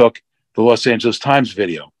 and we took the Los Angeles Times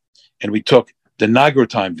video, and we took the Nigro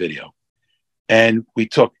Time video, and we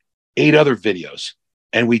took 8 other videos,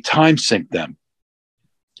 and we time synced them.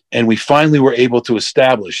 And we finally were able to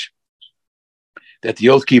establish that the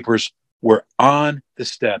Oath Keepers were on the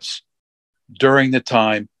steps during the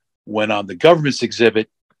time when on the government's exhibit,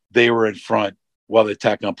 they were in front while the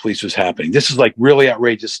attack on police was happening. This is like really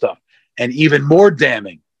outrageous stuff. And even more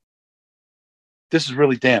damning, this is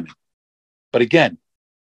really damning. But again,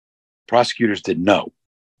 prosecutors didn't know.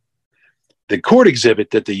 The court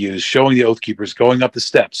exhibit that they used showing the Oath Keepers going up the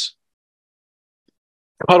steps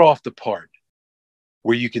cut off the part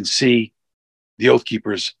where you can see the Oath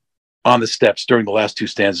Keepers on the steps during the last 2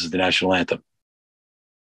 stanzas of the national anthem.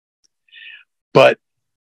 But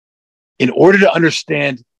in order to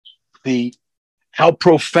understand how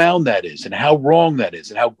profound that is, and how wrong that is,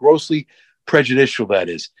 and how grossly prejudicial that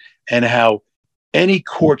is, and how any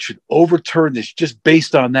court should overturn this just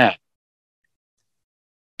based on that,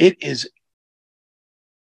 it is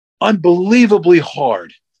unbelievably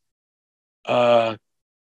hard to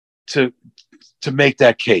make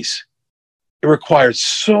that case. It requires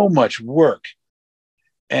so much work,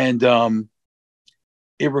 and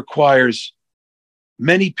it requires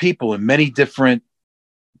many people in many different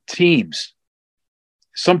teams,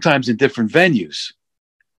 sometimes in different venues,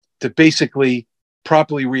 to basically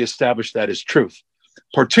properly reestablish that as truth,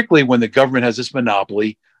 particularly when the government has this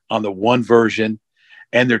monopoly on the one version,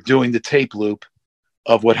 and they're doing the tape loop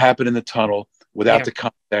of what happened in the tunnel without the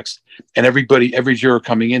context. And every juror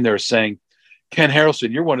coming in there is saying, Ken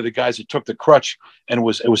Harrelson, you're one of the guys that took the crutch and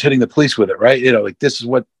was hitting the police with it, right? Like, this is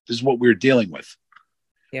what we're dealing with.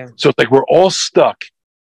 Yeah. So it's like we're all stuck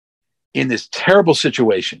in this terrible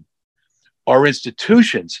situation. Our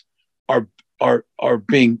institutions are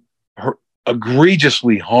being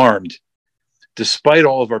egregiously harmed, despite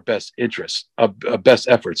all of our best interests, best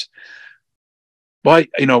efforts. But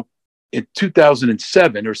in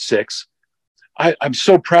 2007 or 6, I'm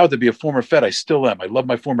so proud to be a former Fed. I still am. I love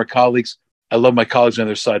my former colleagues. I love my colleagues on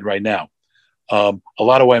the other side right now. A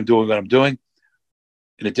lot of why I'm doing what I'm doing,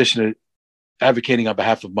 in addition to advocating on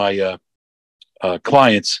behalf of my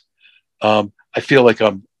clients, I feel like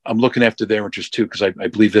I'm looking after their interests too, because I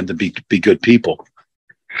believe them to be good people.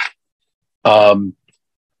 I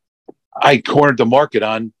cornered the market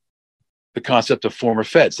on the concept of former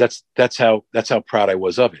Feds. That's how proud I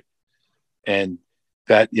was of it, and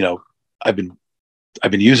that I've been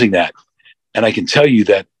using that, and I can tell you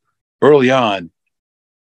that early on,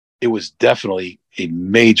 it was definitely a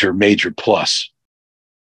major, major plus.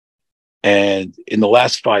 And in the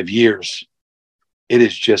last 5 years, it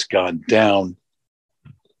has just gone down.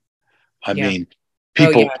 I mean,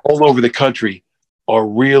 people all over the country are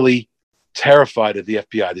really terrified of the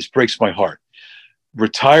FBI. This breaks my heart.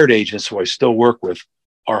 Retired agents who I still work with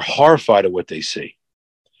are horrified at what they see.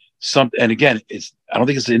 And again, I don't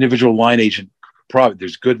think it's the individual line agent. Probably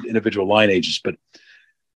there's good individual line agents, but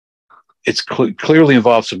it's clearly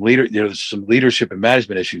involves some some leadership and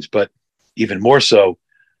management issues. But even more so,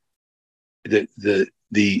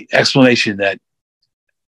 the explanation that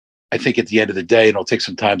I think at the end of the day, and it'll take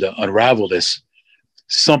some time to unravel this,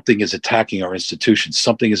 something is attacking our institutions.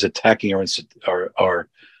 Something is attacking our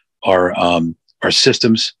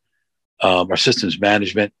systems, our systems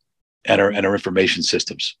management, and our information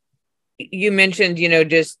systems. You mentioned,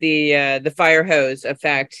 just the fire hose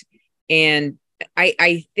effect, and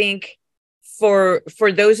I think for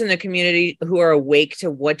those in the community who are awake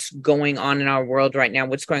to what's going on in our world right now,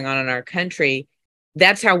 what's going on in our country,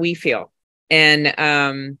 that's how we feel. And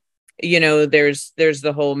there's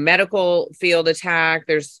the whole medical field attack,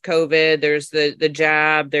 there's COVID, there's the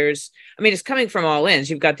jab, it's coming from all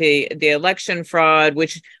ends. You've got the election fraud,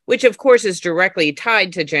 which of course is directly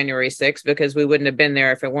tied to January 6th, because we wouldn't have been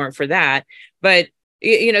there if it weren't for that. But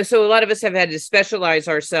so a lot of us have had to specialize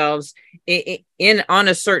ourselves on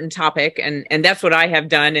a certain topic, and that's what I have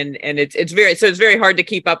done, and it's very hard to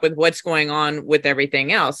keep up with what's going on with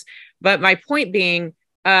everything else. But my point being,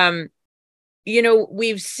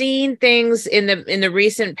 we've seen things in the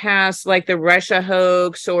recent past, like the Russia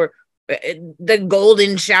hoax or the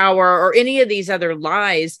golden shower or any of these other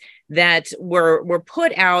lies that were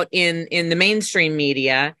put out in the mainstream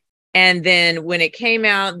media. And then when it came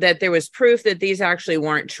out that there was proof that these actually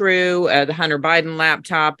weren't true, the Hunter Biden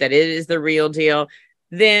laptop, that it is the real deal,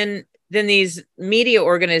 then these media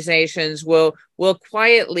organizations will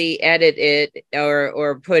quietly edit it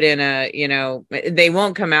or put in they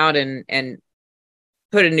won't come out and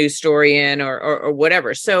put a new story in or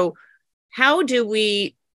whatever. So how do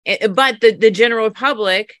we, but the general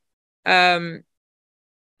public who's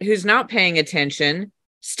not paying attention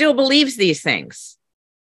still believes these things.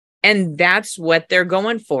 And that's what they're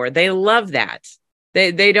going for. They love that.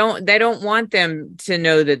 They don't want them to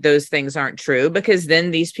know that those things aren't true, because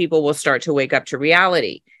then these people will start to wake up to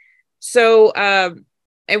reality. So, and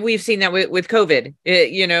we've seen that with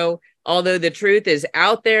COVID, although the truth is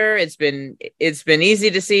out there, it's been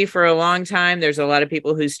easy to see for a long time. There's a lot of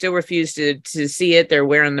people who still refuse to see it. They're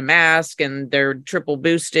wearing the mask and they're triple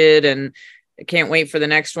boosted and can't wait for the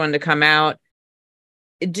next one to come out.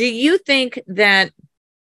 Do you think that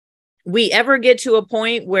we ever get to a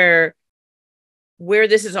point where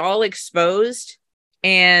this is all exposed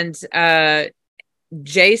and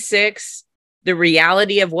J6, the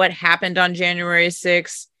reality of what happened on January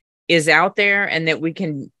 6th, is out there, and that we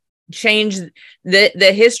can change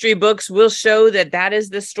the history books will show that is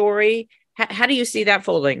the story? How do you see that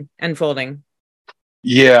unfolding?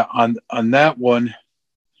 Yeah, on that one,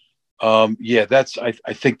 I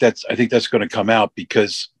think that's going to come out,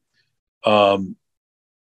 because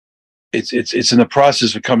it's in the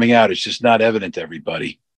process of coming out. It's just not evident to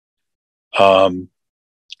everybody.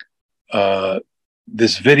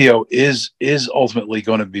 This video is ultimately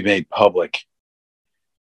going to be made public,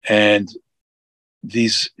 and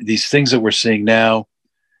these things that we're seeing now,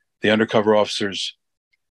 the undercover officers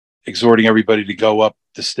exhorting everybody to go up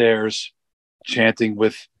the stairs, chanting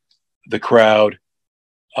with the crowd.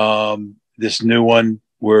 This new one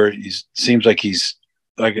where he seems like he's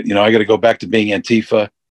like, I got to go back to being Antifa.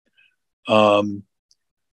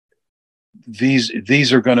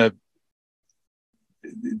 These are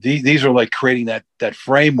like creating that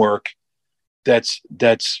framework that's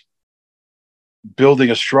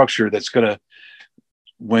building a structure that's going to,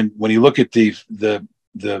 when you look at the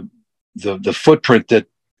footprint that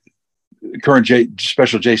current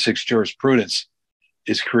special J6 jurisprudence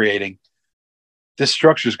is creating, this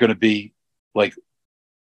structure is going to be like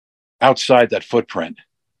outside that footprint.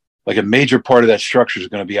 Like a major part of that structure is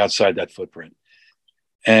going to be outside that footprint.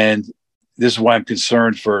 And this is why I'm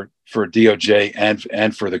concerned for DOJ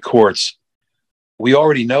and for the courts. We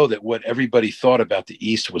already know that what everybody thought about the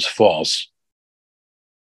East was false.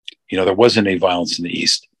 There wasn't any violence in the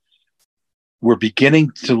East. We're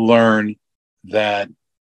beginning to learn that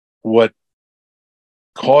what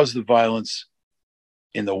caused the violence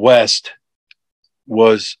in the West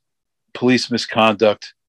was police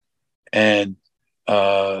misconduct and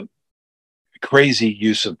crazy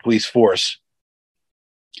use of police force,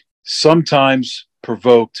 sometimes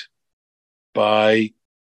provoked by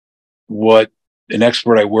what an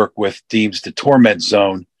expert I work with deems the torment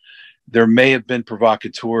zone there may have been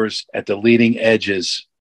provocateurs at the leading edges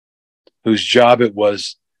whose job it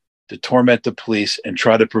was to torment the police and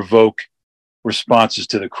try to provoke responses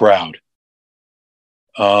to the crowd.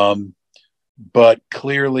 But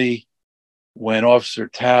clearly, when Officer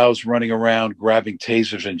Tao's running around grabbing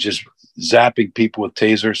tasers and just zapping people with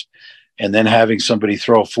tasers, and then having somebody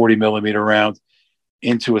throw a 40 millimeter round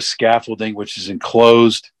into a scaffolding, which is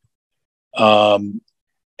enclosed, and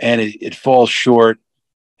it falls short,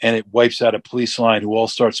 and it wipes out a police line who all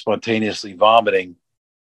start spontaneously vomiting,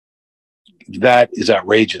 that is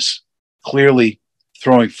outrageous. Clearly,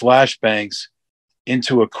 throwing flashbangs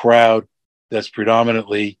into a crowd that's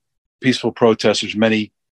predominantly peaceful protesters,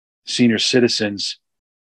 many senior citizens,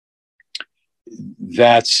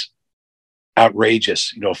 that's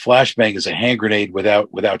outrageous. A flashbang is a hand grenade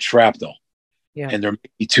without shrapnel. Yeah. And there may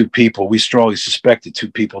be two people. We strongly suspect the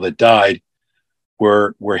two people that died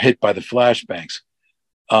were hit by the flashbangs.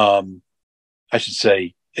 I should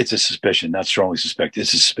say it's a suspicion, not strongly suspect.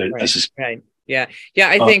 It's a suspicion. Right. Yeah. Yeah.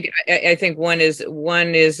 I think one is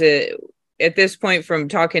at this point, from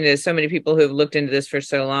talking to so many people who have looked into this for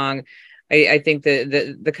so long, I think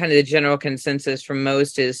the kind of the general consensus from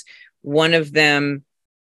most is one of them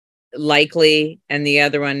likely and the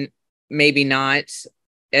other one maybe not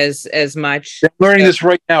as much. I'm learning this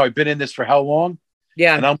right now. I've been in this for how long?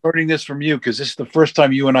 Yeah. And I'm learning this from you because this is the first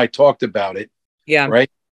time you and I talked about it. Yeah. Right.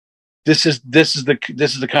 This is the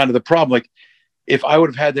kind of the problem. Like, if I would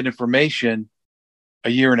have had that information a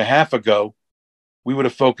year and a half ago, we would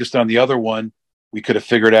have focused on the other one. We could have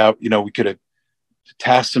figured out, we could have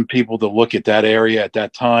tasked some people to look at that area at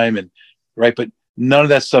that time. And right. But none of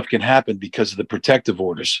that stuff can happen because of the protective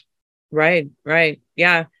orders. Right.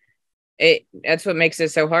 Yeah. That's what makes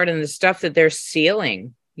it so hard. And the stuff that they're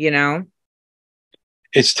sealing,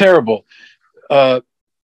 it's terrible. Look,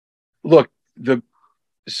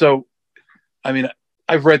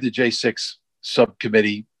 I've read the J6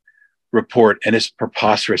 subcommittee report, and it's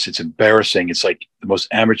preposterous. It's embarrassing. It's like the most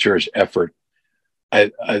amateurish effort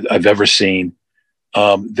I've ever seen.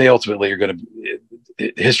 They ultimately are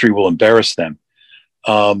history will embarrass them.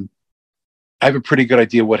 I have a pretty good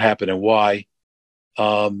idea what happened and why.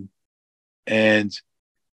 And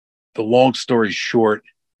the long story short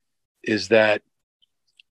is that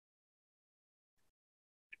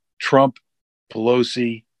Trump,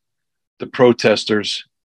 Pelosi, the protesters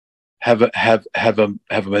have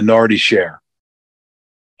a minority share.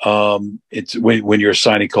 It's when you're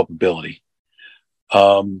assigning culpability.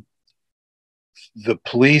 The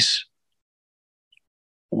police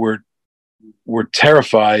were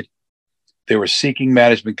terrified. They were seeking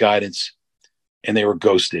management guidance, and they were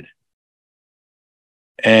ghosted.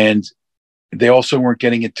 And they also weren't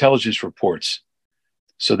getting intelligence reports,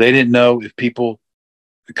 so they didn't know if people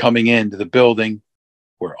coming into the building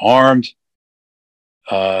were armed.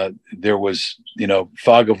 There was,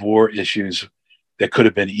 fog of war issues that could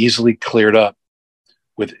have been easily cleared up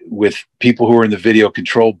with people who were in the video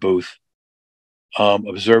control booth,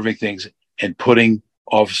 observing things and putting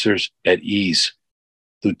officers at ease.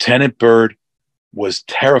 Lieutenant Byrd was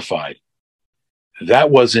terrified. He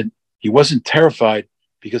wasn't terrified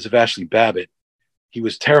because of Ashley Babbitt. He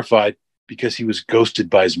was terrified because he was ghosted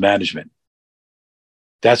by his management.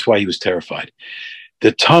 That's why he was terrified.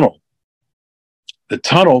 The tunnel,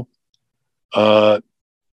 and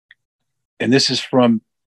this is from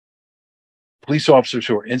police officers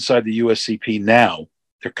who are inside the USCP now,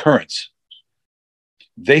 they're currents.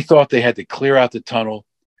 They thought they had to clear out the tunnel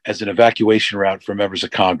as an evacuation route for members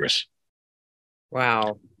of Congress.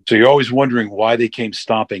 Wow. So you're always wondering why they came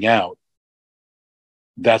stomping out.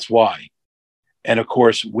 That's why. And of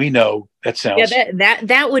course, we know that sounds... Yeah,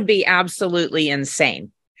 that would be absolutely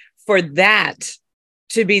insane for that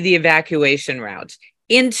to be the evacuation route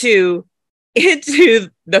into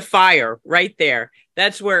the fire right there.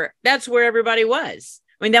 That's where everybody was.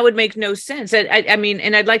 I mean, that would make no sense. I mean,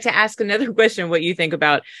 and I'd like to ask another question, what you think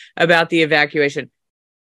about the evacuation.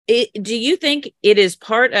 Do you think it is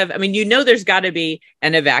part of, there's got to be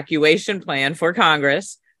an evacuation plan for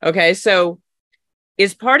Congress. Okay. So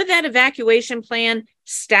is part of that evacuation plan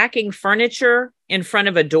stacking furniture in front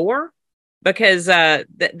of a door? Because that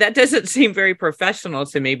doesn't seem very professional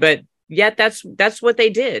to me, but yet that's what they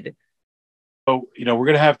did. So, we're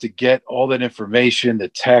going to have to get all that information, the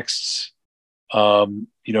texts. You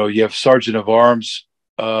have Sergeant of Arms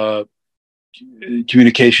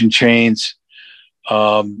communication chains.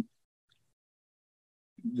 The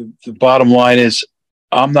bottom line is,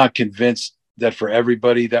 I'm not convinced that for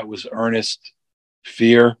everybody that was earnest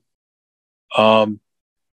fear.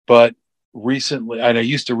 But recently, and I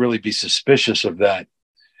used to really be suspicious of that.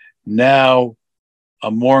 Now,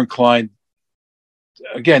 I'm more inclined,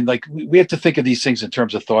 again, like we have to think of these things in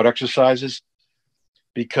terms of thought exercises,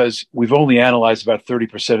 because we've only analyzed about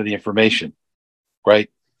 30% of the information, right?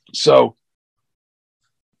 So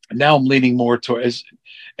now I'm leaning more towards,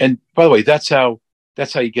 and by the way, that's how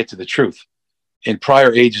you get to the truth. In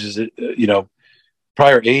prior ages,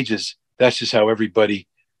 that's just how everybody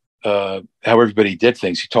did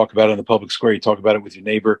things. You talk about it in the public square, you talk about it with your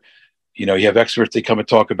neighbor, you have experts, they come and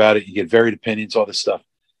talk about it, you get varied opinions, all this stuff.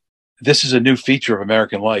 This is a new feature of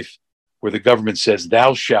American life where the government says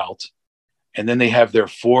thou shalt, and then they have their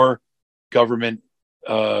 4 government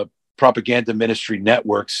propaganda ministry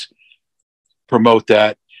networks promote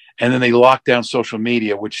that, and then they lock down social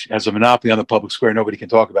media, which has a monopoly on the public square. Nobody can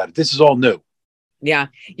talk about it. This is all new. Yeah,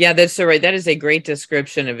 that's so right. That is a great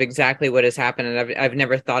description of exactly what has happened, and I've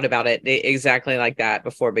never thought about it exactly like that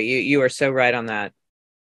before. But you are so right on that.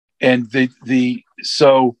 And we're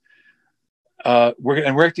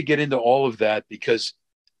going to get into all of that, because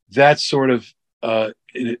that's sort of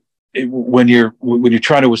when you're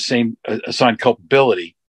trying to assign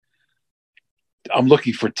culpability, I'm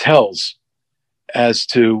looking for tells as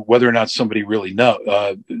to whether or not somebody really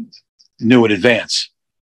knew in advance,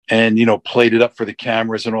 and played it up for the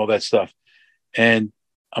cameras and all that stuff. And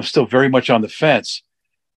I'm still very much on the fence.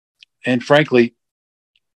 And frankly,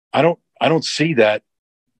 I don't see that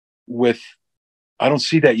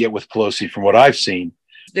yet with Pelosi from what I've seen.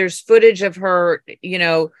 There's footage of her,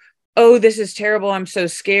 oh, this is terrible, I'm so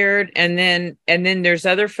scared. And then there's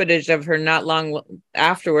other footage of her not long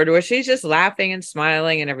afterward where she's just laughing and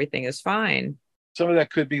smiling and everything is fine. Some of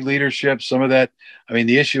that could be leadership. Some of that,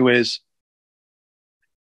 the issue is,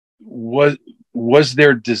 was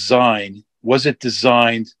it designed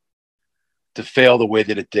to fail the way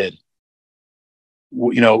that it did?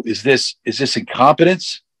 Is this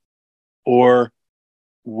incompetence, or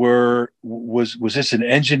was this an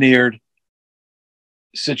engineered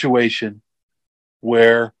situation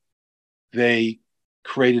where they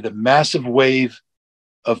created a massive wave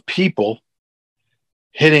of people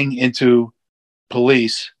hitting into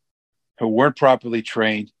police who weren't properly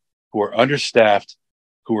trained, who were understaffed,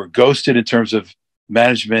 who were ghosted in terms of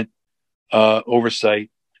management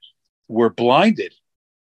oversight, were blinded?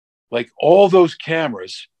 Like all those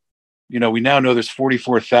cameras, we now know there's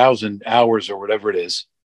 44,000 hours or whatever it is,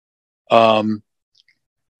 of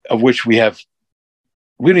which we don't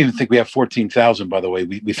even think we have 14,000, by the way.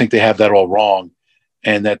 We think they have that all wrong,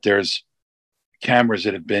 and that there's cameras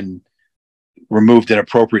that have been removed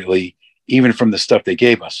inappropriately, even from the stuff they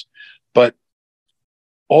gave us. But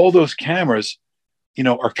all those cameras,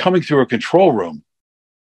 are coming through a control room,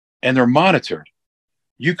 and they're monitored.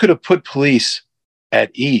 You could have put police at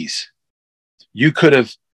ease. You could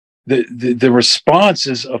have, the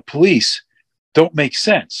responses of police don't make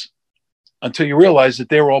sense until you realize that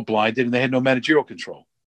they were all blinded and they had no managerial control.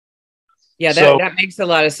 Yeah, that makes a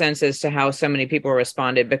lot of sense as to how so many people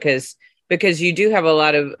responded, because you do have a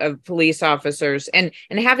lot of police officers, and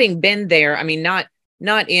having been there,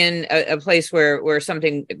 not in a place where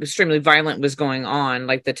something extremely violent was going on,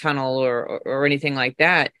 like the tunnel or anything like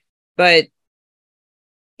that. But,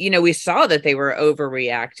 we saw that they were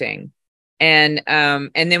overreacting. And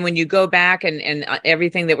then when you go back and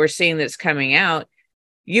everything that we're seeing that's coming out,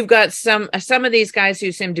 you've got some of these guys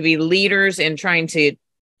who seem to be leaders in trying to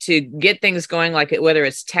get things going, like whether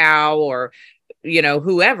it's Tao or,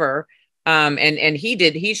 whoever. And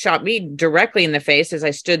he shot me directly in the face as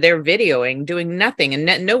I stood there videoing, doing nothing,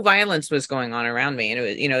 and no violence was going on around me. And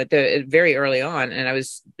it was, very early on, and I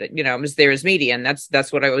was there as media, and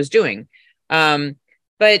that's what I was doing.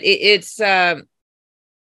 But it's and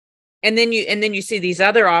then you see these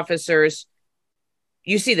other officers,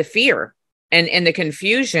 you see the fear and the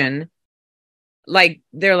confusion, like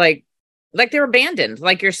they're abandoned,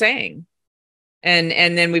 like you're saying.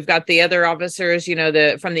 And then we've got the other officers, from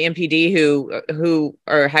the MPD who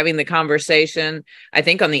are having the conversation, I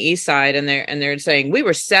think on the east side, and they're saying, we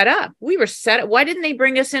were set up. Why didn't they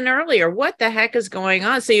bring us in earlier? What the heck is going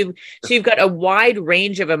on? So you've got a wide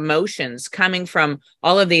range of emotions coming from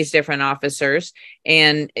all of these different officers.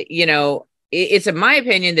 And, it's in my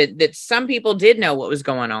opinion that some people did know what was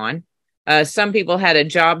going on. Some people had a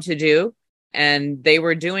job to do, and they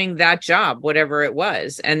were doing that job, whatever it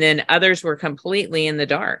was. And then others were completely in the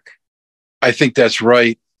dark. I think that's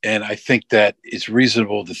right. And I think that it's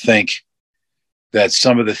reasonable to think that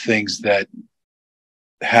some of the things that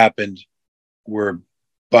happened were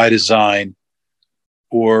by design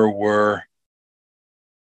or were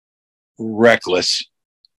reckless.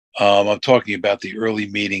 I'm talking about the early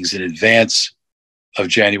meetings in advance of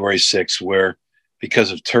January 6th, where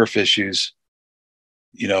because of turf issues,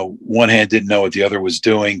 one hand didn't know what the other was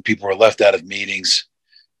doing. People were left out of meetings.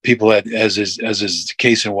 People had, as is the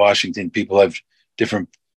case in Washington, people have different,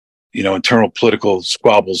 internal political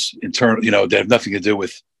squabbles, that have nothing to do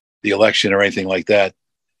with the election or anything like that.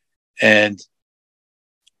 And,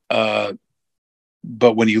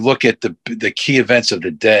 but when you look at the key events of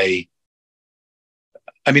the day,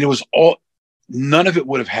 I mean, none of it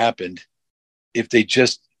would have happened if they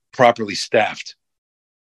just properly staffed.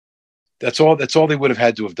 That's all they would have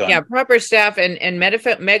had to have done. Yeah, proper staff and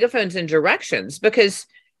megaphones and directions, because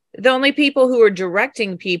the only people who were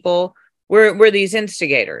directing people were these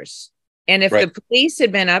instigators. And if the police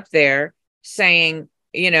had been up there saying,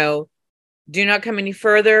 do not come any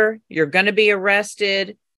further, you're going to be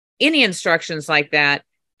arrested, any instructions like that,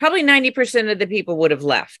 probably 90% of the people would have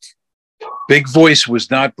left. Big voice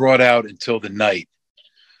was not brought out until the night.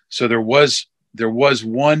 So there was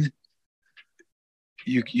one,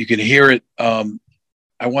 you can hear it.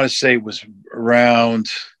 I want to say it was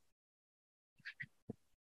around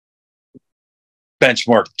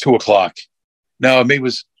benchmark 2:00. No, maybe it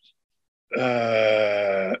was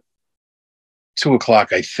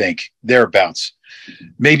 2:00, I think, thereabouts.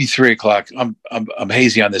 Maybe 3:00. I'm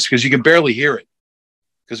hazy on this because you can barely hear it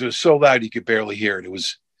because it was so loud you could barely hear it. It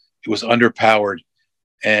was underpowered,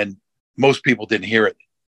 and most people didn't hear it.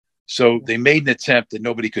 So they made an attempt that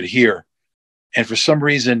nobody could hear, and for some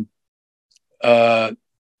reason,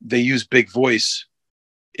 they used big voice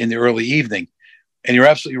in the early evening. And you're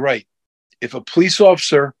absolutely right. If a police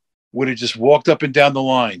officer would have just walked up and down the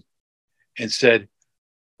line and said,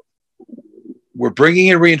 "We're bringing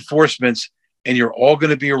in reinforcements and you're all going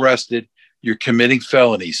to be arrested. You're committing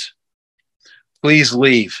felonies. Please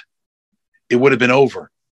leave," it would have been over.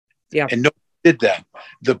 Yeah. And nobody did that.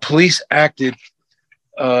 The police acted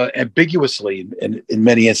ambiguously in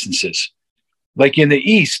many instances. Like in the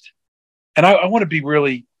East, and I want to be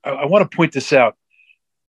really, I want to point this out.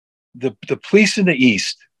 The police in the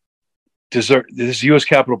East deserve, this U.S.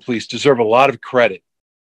 Capitol Police deserve a lot of credit.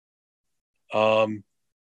 You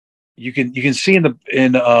can see in the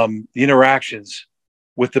interactions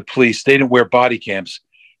with the police, they didn't wear body cams.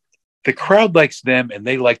 The crowd likes them, and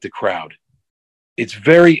they like the crowd. It's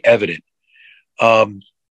very evident. When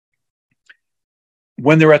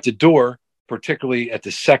they're at the door, particularly at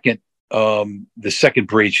the second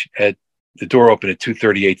breach, at the door open at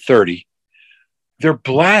 2:30, they're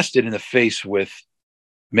blasted in the face with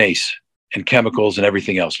mace and chemicals and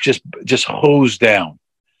everything else, just hosed down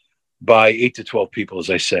by 8 to 12 people, as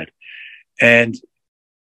I said. And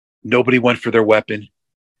nobody went for their weapon.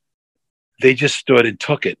 They just stood and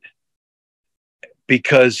took it.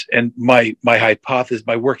 Because, and my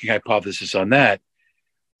working hypothesis on that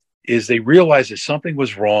is they realized that something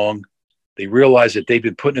was wrong. They realized that they'd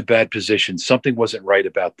been put in a bad position. Something wasn't right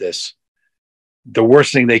about this. The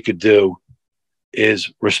worst thing they could do is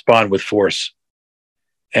respond with force.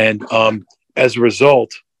 And as a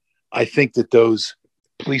result, I think that those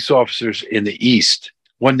police officers in the East,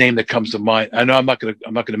 one name that comes to mind, I know I'm not going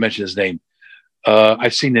to mention his name.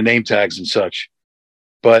 I've seen the name tags and such,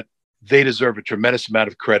 but they deserve a tremendous amount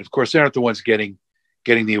of credit. Of course, they're not the ones getting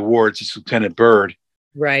the awards. It's Lieutenant Byrd.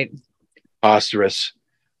 Right. Preposterous.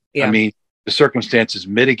 Yeah. I mean, the circumstances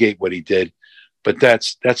mitigate what he did, but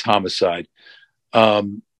that's homicide.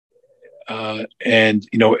 And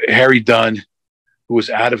Harry Dunn, who was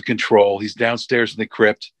out of control, he's downstairs in the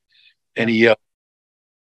crypt, and he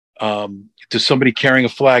to somebody carrying a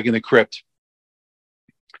flag in the crypt,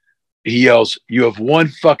 he yells, "You have 1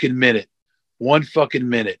 fucking minute. 1 fucking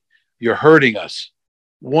minute. You're hurting us.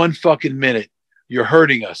 1 fucking minute. You're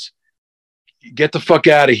hurting us. Get the fuck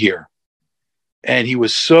out of here." And he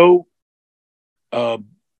was so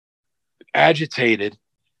agitated,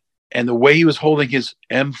 and the way he was holding his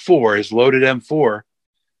M4, his loaded M4,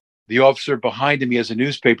 the officer behind him, he has a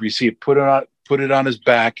newspaper. You see it put it on his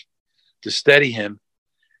back to steady him,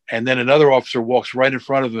 and then another officer walks right in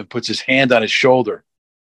front of him and puts his hand on his shoulder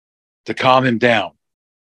to calm him down.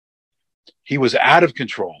 He was out of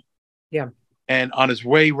control. Yeah. And on his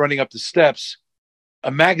way running up the steps,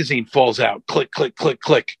 a magazine falls out. Click, click, click,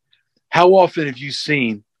 click. How often have you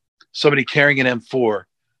seen somebody carrying an M4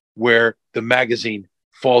 where the magazine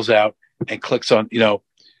falls out and clicks on,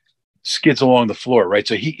 skids along the floor, right?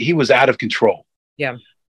 So he was out of control. Yeah.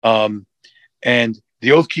 And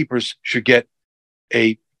the Oath Keepers should get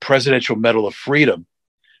a Presidential Medal of Freedom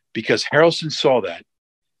because Harrelson saw that.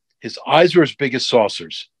 His eyes were as big as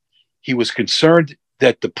saucers. He was concerned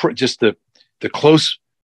that the close,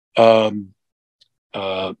 the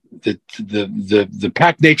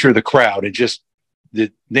packed nature of the crowd and just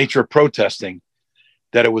the nature of protesting,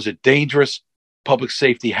 that it was a dangerous public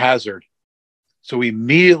safety hazard So he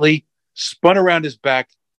immediately spun around his back.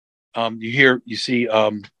 You see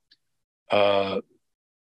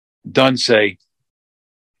Dunn say,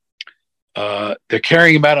 they're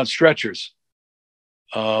carrying him out on stretchers.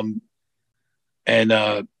 And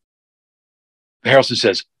Harrelson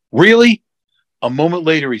says, really? A moment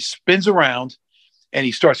later, he spins around and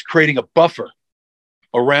he starts creating a buffer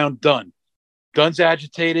around Dunn. Dunn's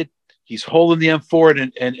agitated. He's holding the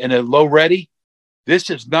M4 in a low ready. This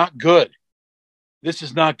is not good. This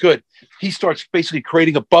is not good. He starts basically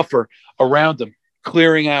creating a buffer around him,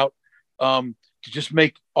 clearing out to just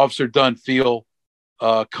make Officer Dunn feel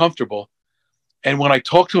comfortable. And when I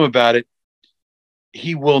talk to him about it,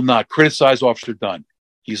 he will not criticize Officer Dunn.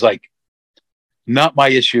 He's like, not my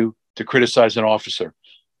issue to criticize an officer.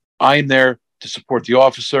 I am there to support the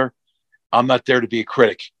officer. I'm not there to be a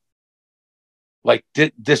critic. Like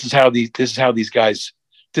this is how these guys.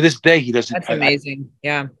 To this day, he doesn't. That's amazing.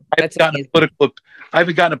 I haven't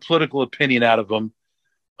gotten a political opinion out of him.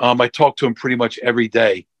 I talk to him pretty much every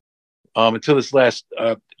day. Until this last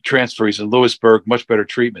transfer, he's in Lewisburg, much better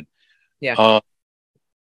treatment. Yeah.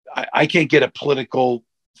 I can't get a political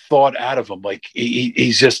thought out of him. Like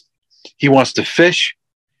he wants to fish.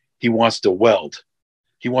 He wants to weld.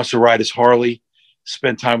 He wants to ride his Harley,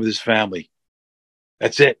 spend time with his family.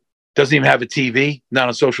 That's it. Doesn't even have a TV, not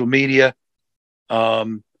on social media.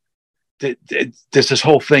 This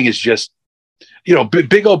whole thing is just,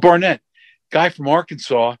 big old Barnett, guy from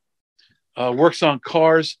Arkansas, works on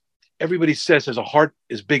cars. Everybody says has a heart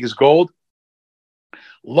as big as gold.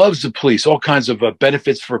 Loves the police, all kinds of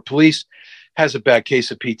benefits for police. Has a bad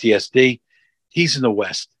case of PTSD. He's in the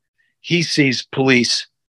West. He sees police,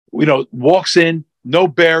 walks in, no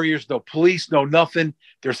barriers, no police, no nothing.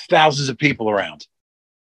 There's thousands of people around.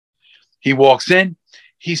 He walks in,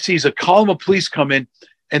 he sees a column of police come in,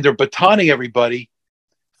 and they're batoning everybody.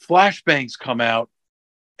 Flashbangs come out,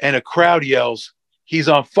 and a crowd yells, "He's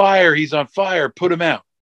on fire, he's on fire, put him out."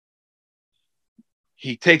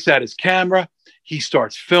 He takes out his camera, he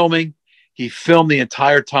starts filming. He filmed the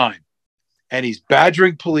entire time. And he's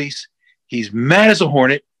badgering police. He's mad as a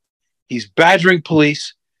hornet. He's badgering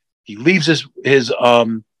police. He leaves he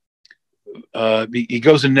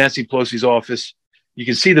goes in Nancy Pelosi's office. You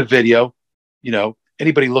can see the video.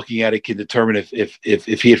 Anybody looking at it can determine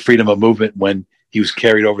if he had freedom of movement when he was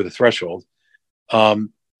carried over the threshold.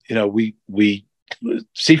 We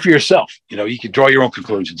see for yourself. You can draw your own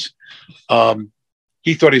conclusions.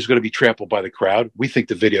 He thought he was going to be trampled by the crowd. We think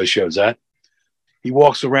the video shows that. He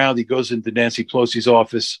walks around. He goes into Nancy Pelosi's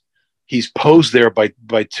office. He's posed there by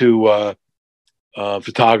two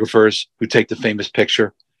photographers who take the famous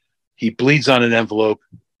picture. He bleeds on an envelope.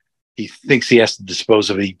 He thinks he has to dispose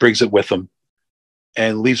of it. He brings it with him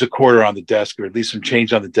and leaves a quarter on the desk, or leaves some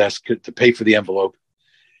change on the desk to pay for the envelope.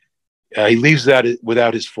 He leaves that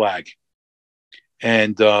without his flag.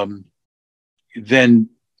 And then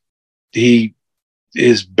he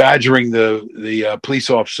is badgering the police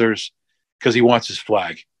officers because he wants his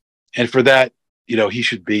flag. And for that, he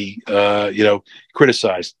should be,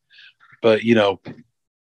 criticized. But,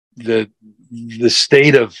 the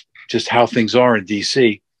state of just how things are in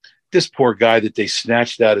DC, this poor guy that they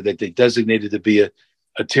snatched out of, that they designated to be a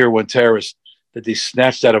tier 1 terrorist, that they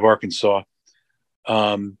snatched out of Arkansas,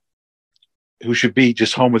 who should be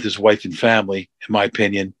just home with his wife and family, in my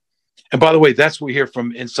opinion. And by the way, that's what we hear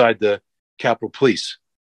from inside the Capitol Police.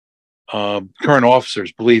 Current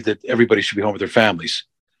officers believe that everybody should be home with their families.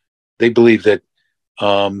 They believe that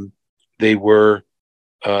they were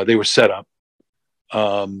set up.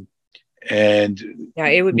 And yeah,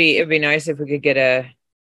 it would be nice if we could get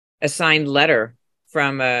a signed letter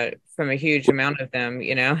from a huge amount of them.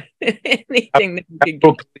 Anything that we could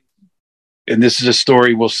get. And this is a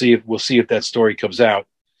story. We'll see if that story comes out.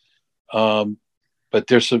 But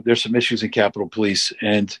there's some issues in Capitol Police,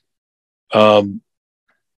 and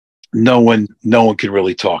no one can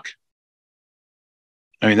really talk.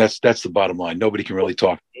 I mean, that's the bottom line. Nobody can really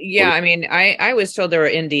talk. Yeah, I mean, I was told there were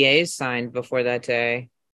NDAs signed before that day.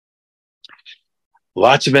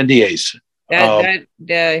 Lots of NDAs.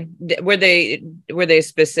 Were they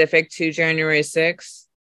specific to January 6th?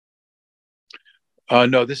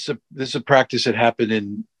 No, this is a practice that happened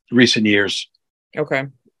in recent years. Okay.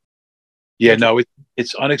 Yeah, no,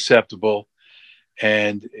 it's unacceptable.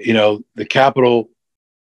 And, the Capitol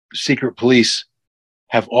Secret Police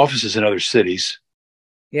have offices in other cities.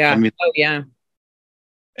 Yeah. I mean, oh, yeah.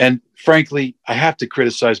 And frankly, I have to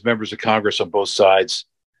criticize members of Congress on both sides.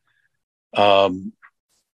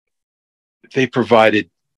 They provided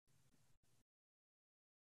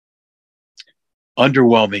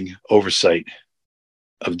underwhelming oversight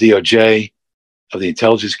of DOJ, of the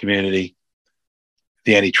intelligence community,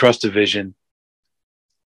 the antitrust division,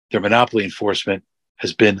 their monopoly enforcement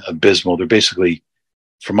has been abysmal. They're basically,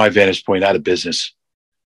 from my vantage point, out of business.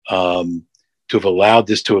 To have allowed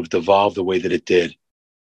this to have devolved the way that it did.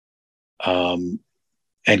 And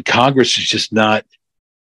Congress is just not,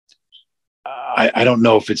 I don't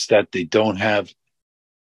know if it's that they don't have,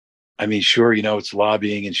 I mean, sure, it's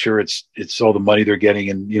lobbying, and sure, it's all the money they're getting,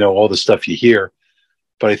 and, all the stuff you hear.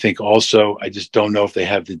 But I think also, I just don't know if they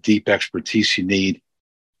have the deep expertise you need.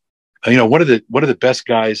 One of the best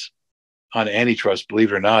guys on antitrust,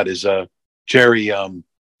 believe it or not, is Jerry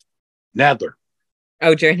Nadler.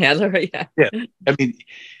 Oh, Jerry Nadler, yeah. Yeah, I mean,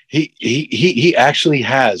 he actually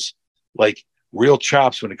has like real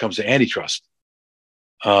chops when it comes to antitrust.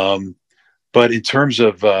 But in terms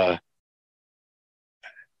of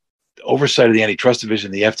oversight of the antitrust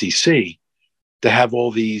division, the FTC, to have all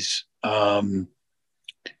these, to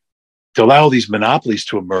allow these monopolies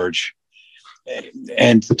to emerge,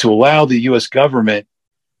 and to allow the U.S. government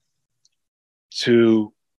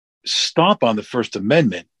to stomp on the First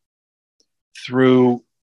Amendment through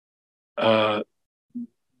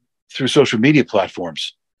social media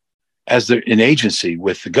platforms as an agency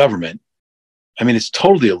with the government. I mean, it's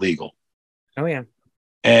totally illegal. Oh yeah.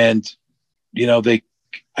 And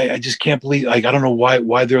I just can't believe, I don't know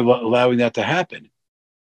why they're allowing that to happen,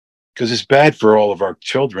 because it's bad for all of our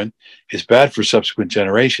children. It's bad for subsequent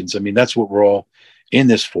generations. I mean, that's what we're all in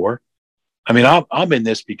this for. I mean, I'm in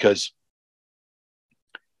this because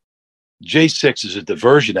J6 is a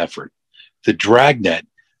diversion effort. The dragnet,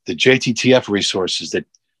 the JTTF resources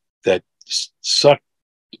that suck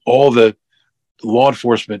all the law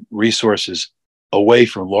enforcement resources away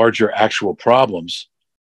from larger actual problems.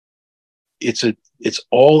 It's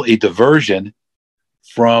all a diversion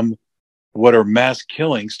from what are mass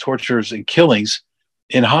killings, tortures, and killings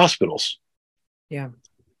in hospitals. Yeah.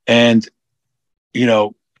 And,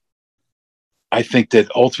 I think that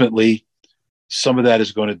ultimately some of that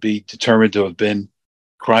is going to be determined to have been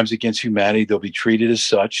crimes against humanity. They'll be treated as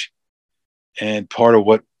such. And part of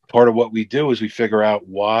what we do is we figure out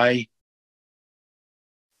why,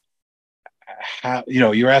 how,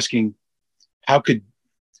 you're asking, how could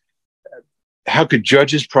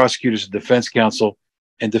judges, prosecutors, and defense counsel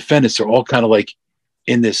and defendants are all kind of like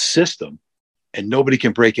in this system, and nobody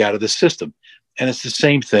can break out of the system. And it's the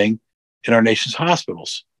same thing in our nation's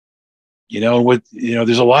hospitals.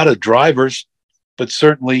 There's a lot of drivers, but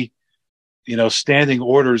certainly, standing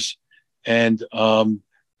orders and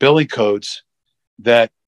billing codes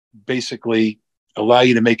that basically allow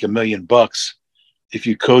you to make $1 million if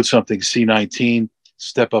you code something C19,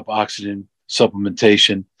 step up oxygen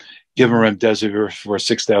supplementation, give them remdesivir for a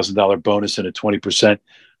 $6,000 bonus and a 20%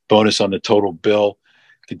 bonus on the total bill,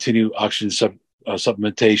 continue oxygen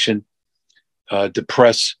supplementation,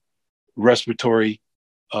 depress respiratory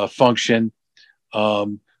function,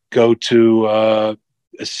 go to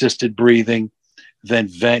assisted breathing, then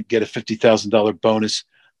vent, get a $50,000 bonus,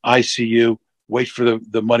 ICU, wait for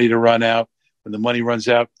the money to run out. When the money runs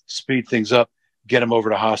out, speed things up, get them over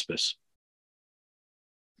to hospice.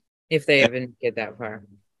 If they even get that far.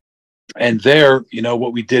 And there,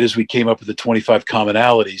 what we did is we came up with the 25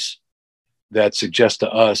 commonalities that suggest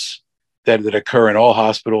to us that occur in all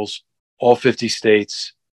hospitals, all 50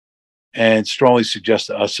 states, and strongly suggest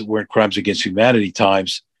to us that we're in crimes against humanity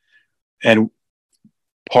times. And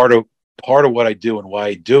part of what I do and why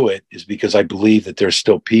I do it is because I believe that there's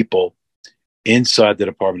still people inside the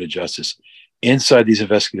Department of Justice, inside these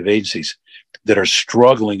investigative agencies, that are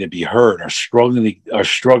struggling to be heard, are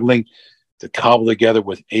struggling to cobble together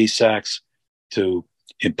with ASACs to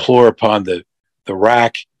implore upon the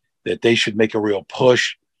RAC that they should make a real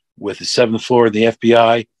push with the 7th floor of the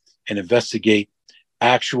FBI and investigate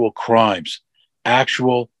actual crimes,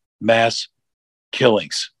 actual mass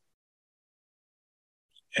killings.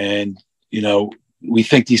 And, we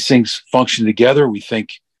think these things function together. We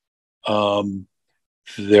think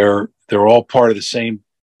they're all part of the same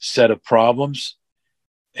set of problems,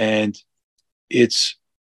 and it's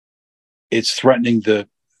threatening the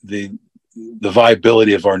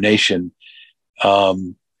viability of our nation.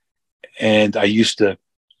 And I used to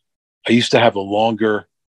have a longer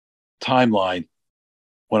timeline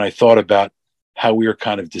when I thought about how we were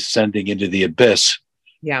kind of descending into the abyss.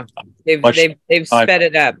 Yeah, they've sped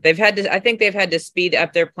it up. I think they've had to speed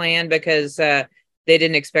up their plan because they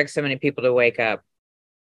didn't expect so many people to wake up.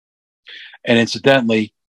 And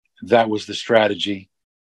incidentally, that was the strategy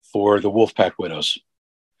for the Wolfpack widows,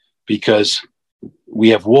 because we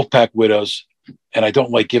have Wolfpack widows, and I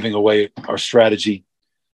don't like giving away our strategy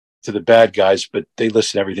to the bad guys, but they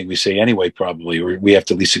listen to everything we say anyway, probably, or we have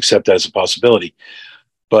to at least accept that as a possibility.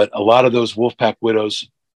 But a lot of those Wolfpack widows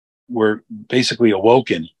were basically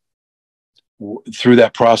awoken through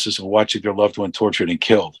that process of watching their loved one tortured and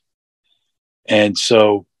killed. And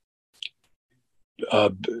so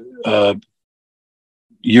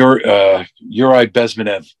Yuri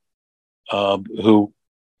Bezmenev, who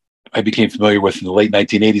I became familiar with in the late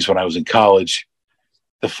 1980s when I was in college,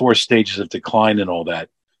 the 4 stages of decline and all that.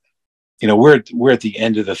 We're at the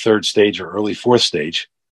end of the 3rd stage or early 4th stage.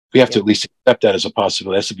 We have to at least accept that as a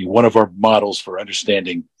possibility. That has to be one of our models for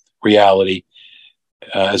understanding reality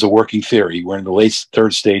as a working theory. We're in the late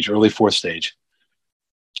 3rd stage, early 4th stage.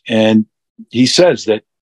 And he says that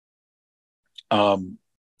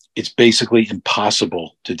it's basically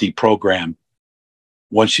impossible to deprogram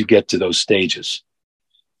once you get to those stages.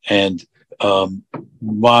 And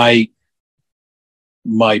my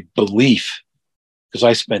belief, because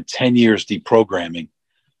I spent 10 years deprogramming,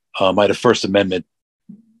 I had a First Amendment.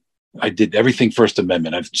 I did everything First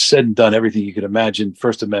Amendment. I've said and done everything you could imagine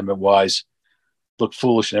First Amendment wise, look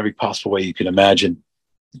foolish in every possible way you can imagine,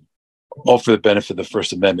 all for the benefit of the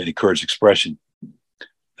First Amendment, encourage expression.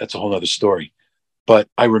 That's a whole other story. But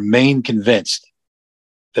I remain convinced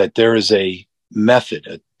that there is a method,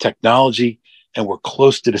 a technology, and we're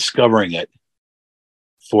close to discovering it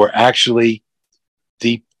for actually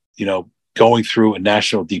going through a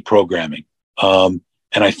national deprogramming. And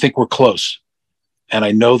I think we're close. And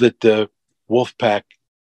I know that the Wolfpack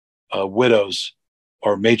widows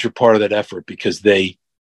are a major part of that effort, because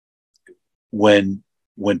when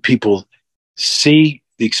people see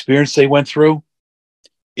the experience they went through,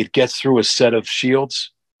 it gets through a set of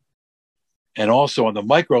shields. And also on the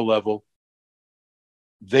micro level,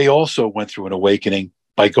 they also went through an awakening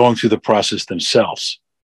by going through the process themselves.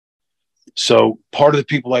 So part of the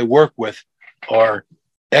people I work with are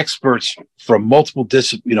experts from multiple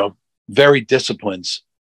varied disciplines,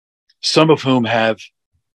 some of whom have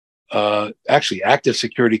actually active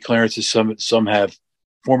security clearances. Some have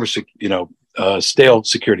former, stale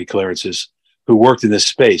security clearances, who worked in this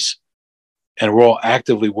space, and we're all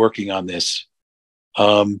actively working on this.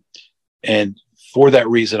 And for that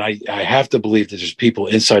reason, I have to believe that there's people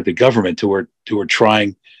inside the government who are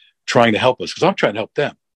trying to help us, because I'm trying to help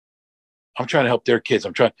them. I'm trying to help their kids.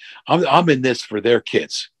 I'm in this for their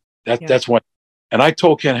kids. That's why. And I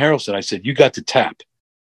told Ken Harrelson, I said, you got to tap.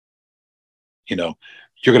 You're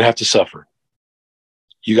going to have to suffer.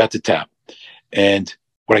 You got to tap. And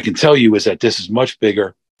what I can tell you is that this is much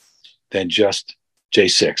bigger than just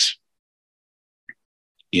J6.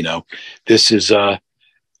 This is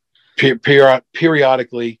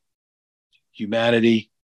periodically humanity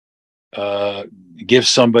gives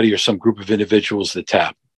somebody or some group of individuals the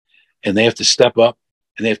tap, and they have to step up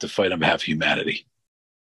and they have to fight on behalf of humanity.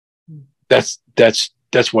 That's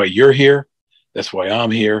why you're here. That's why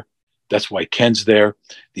I'm here. That's why Ken's there.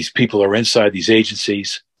 These people are inside these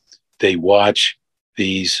agencies. They watch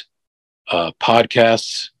these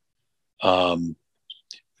podcasts.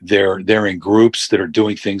 They're in groups that are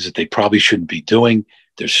doing things that they probably shouldn't be doing.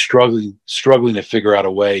 They're struggling to figure out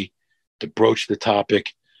a way to broach the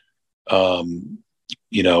topic,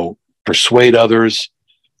 persuade others.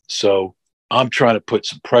 So I'm trying to put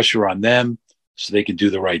some pressure on them so they can do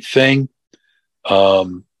the right thing.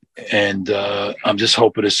 And I'm just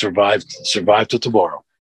hoping to survive till tomorrow.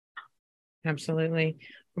 Absolutely.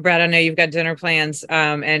 Brad, I know you've got dinner plans.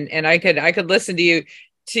 And I could listen to you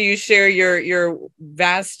share your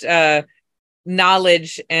vast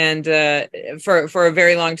knowledge and for a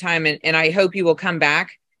very long time. And I hope you will come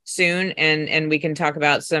back soon and we can talk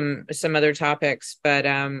about some other topics. But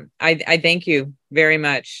I thank you very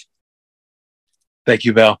much. Thank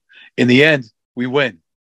you, Mel. In the end, we win.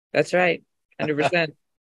 That's right. 100%.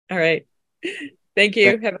 All right. Thank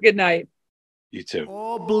you. Have a good night. You too.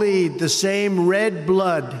 All bleed the same red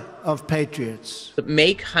blood of patriots.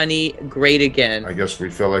 Make honey great again. I guess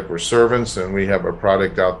we feel like we're servants, and we have a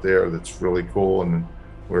product out there that's really cool, and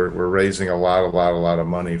we're raising a lot of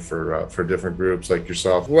money for different groups like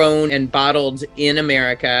yourself. Grown and bottled in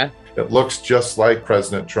America. It looks just like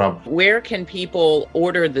President Trump. Where can people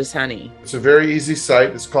order this honey? It's a very easy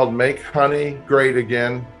site. It's called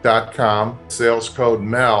MakeHoneyGreatAgain.com. Sales code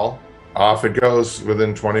MEL. Off it goes.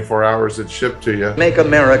 Within 24 hours, it's shipped to you. Make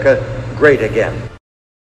America great again.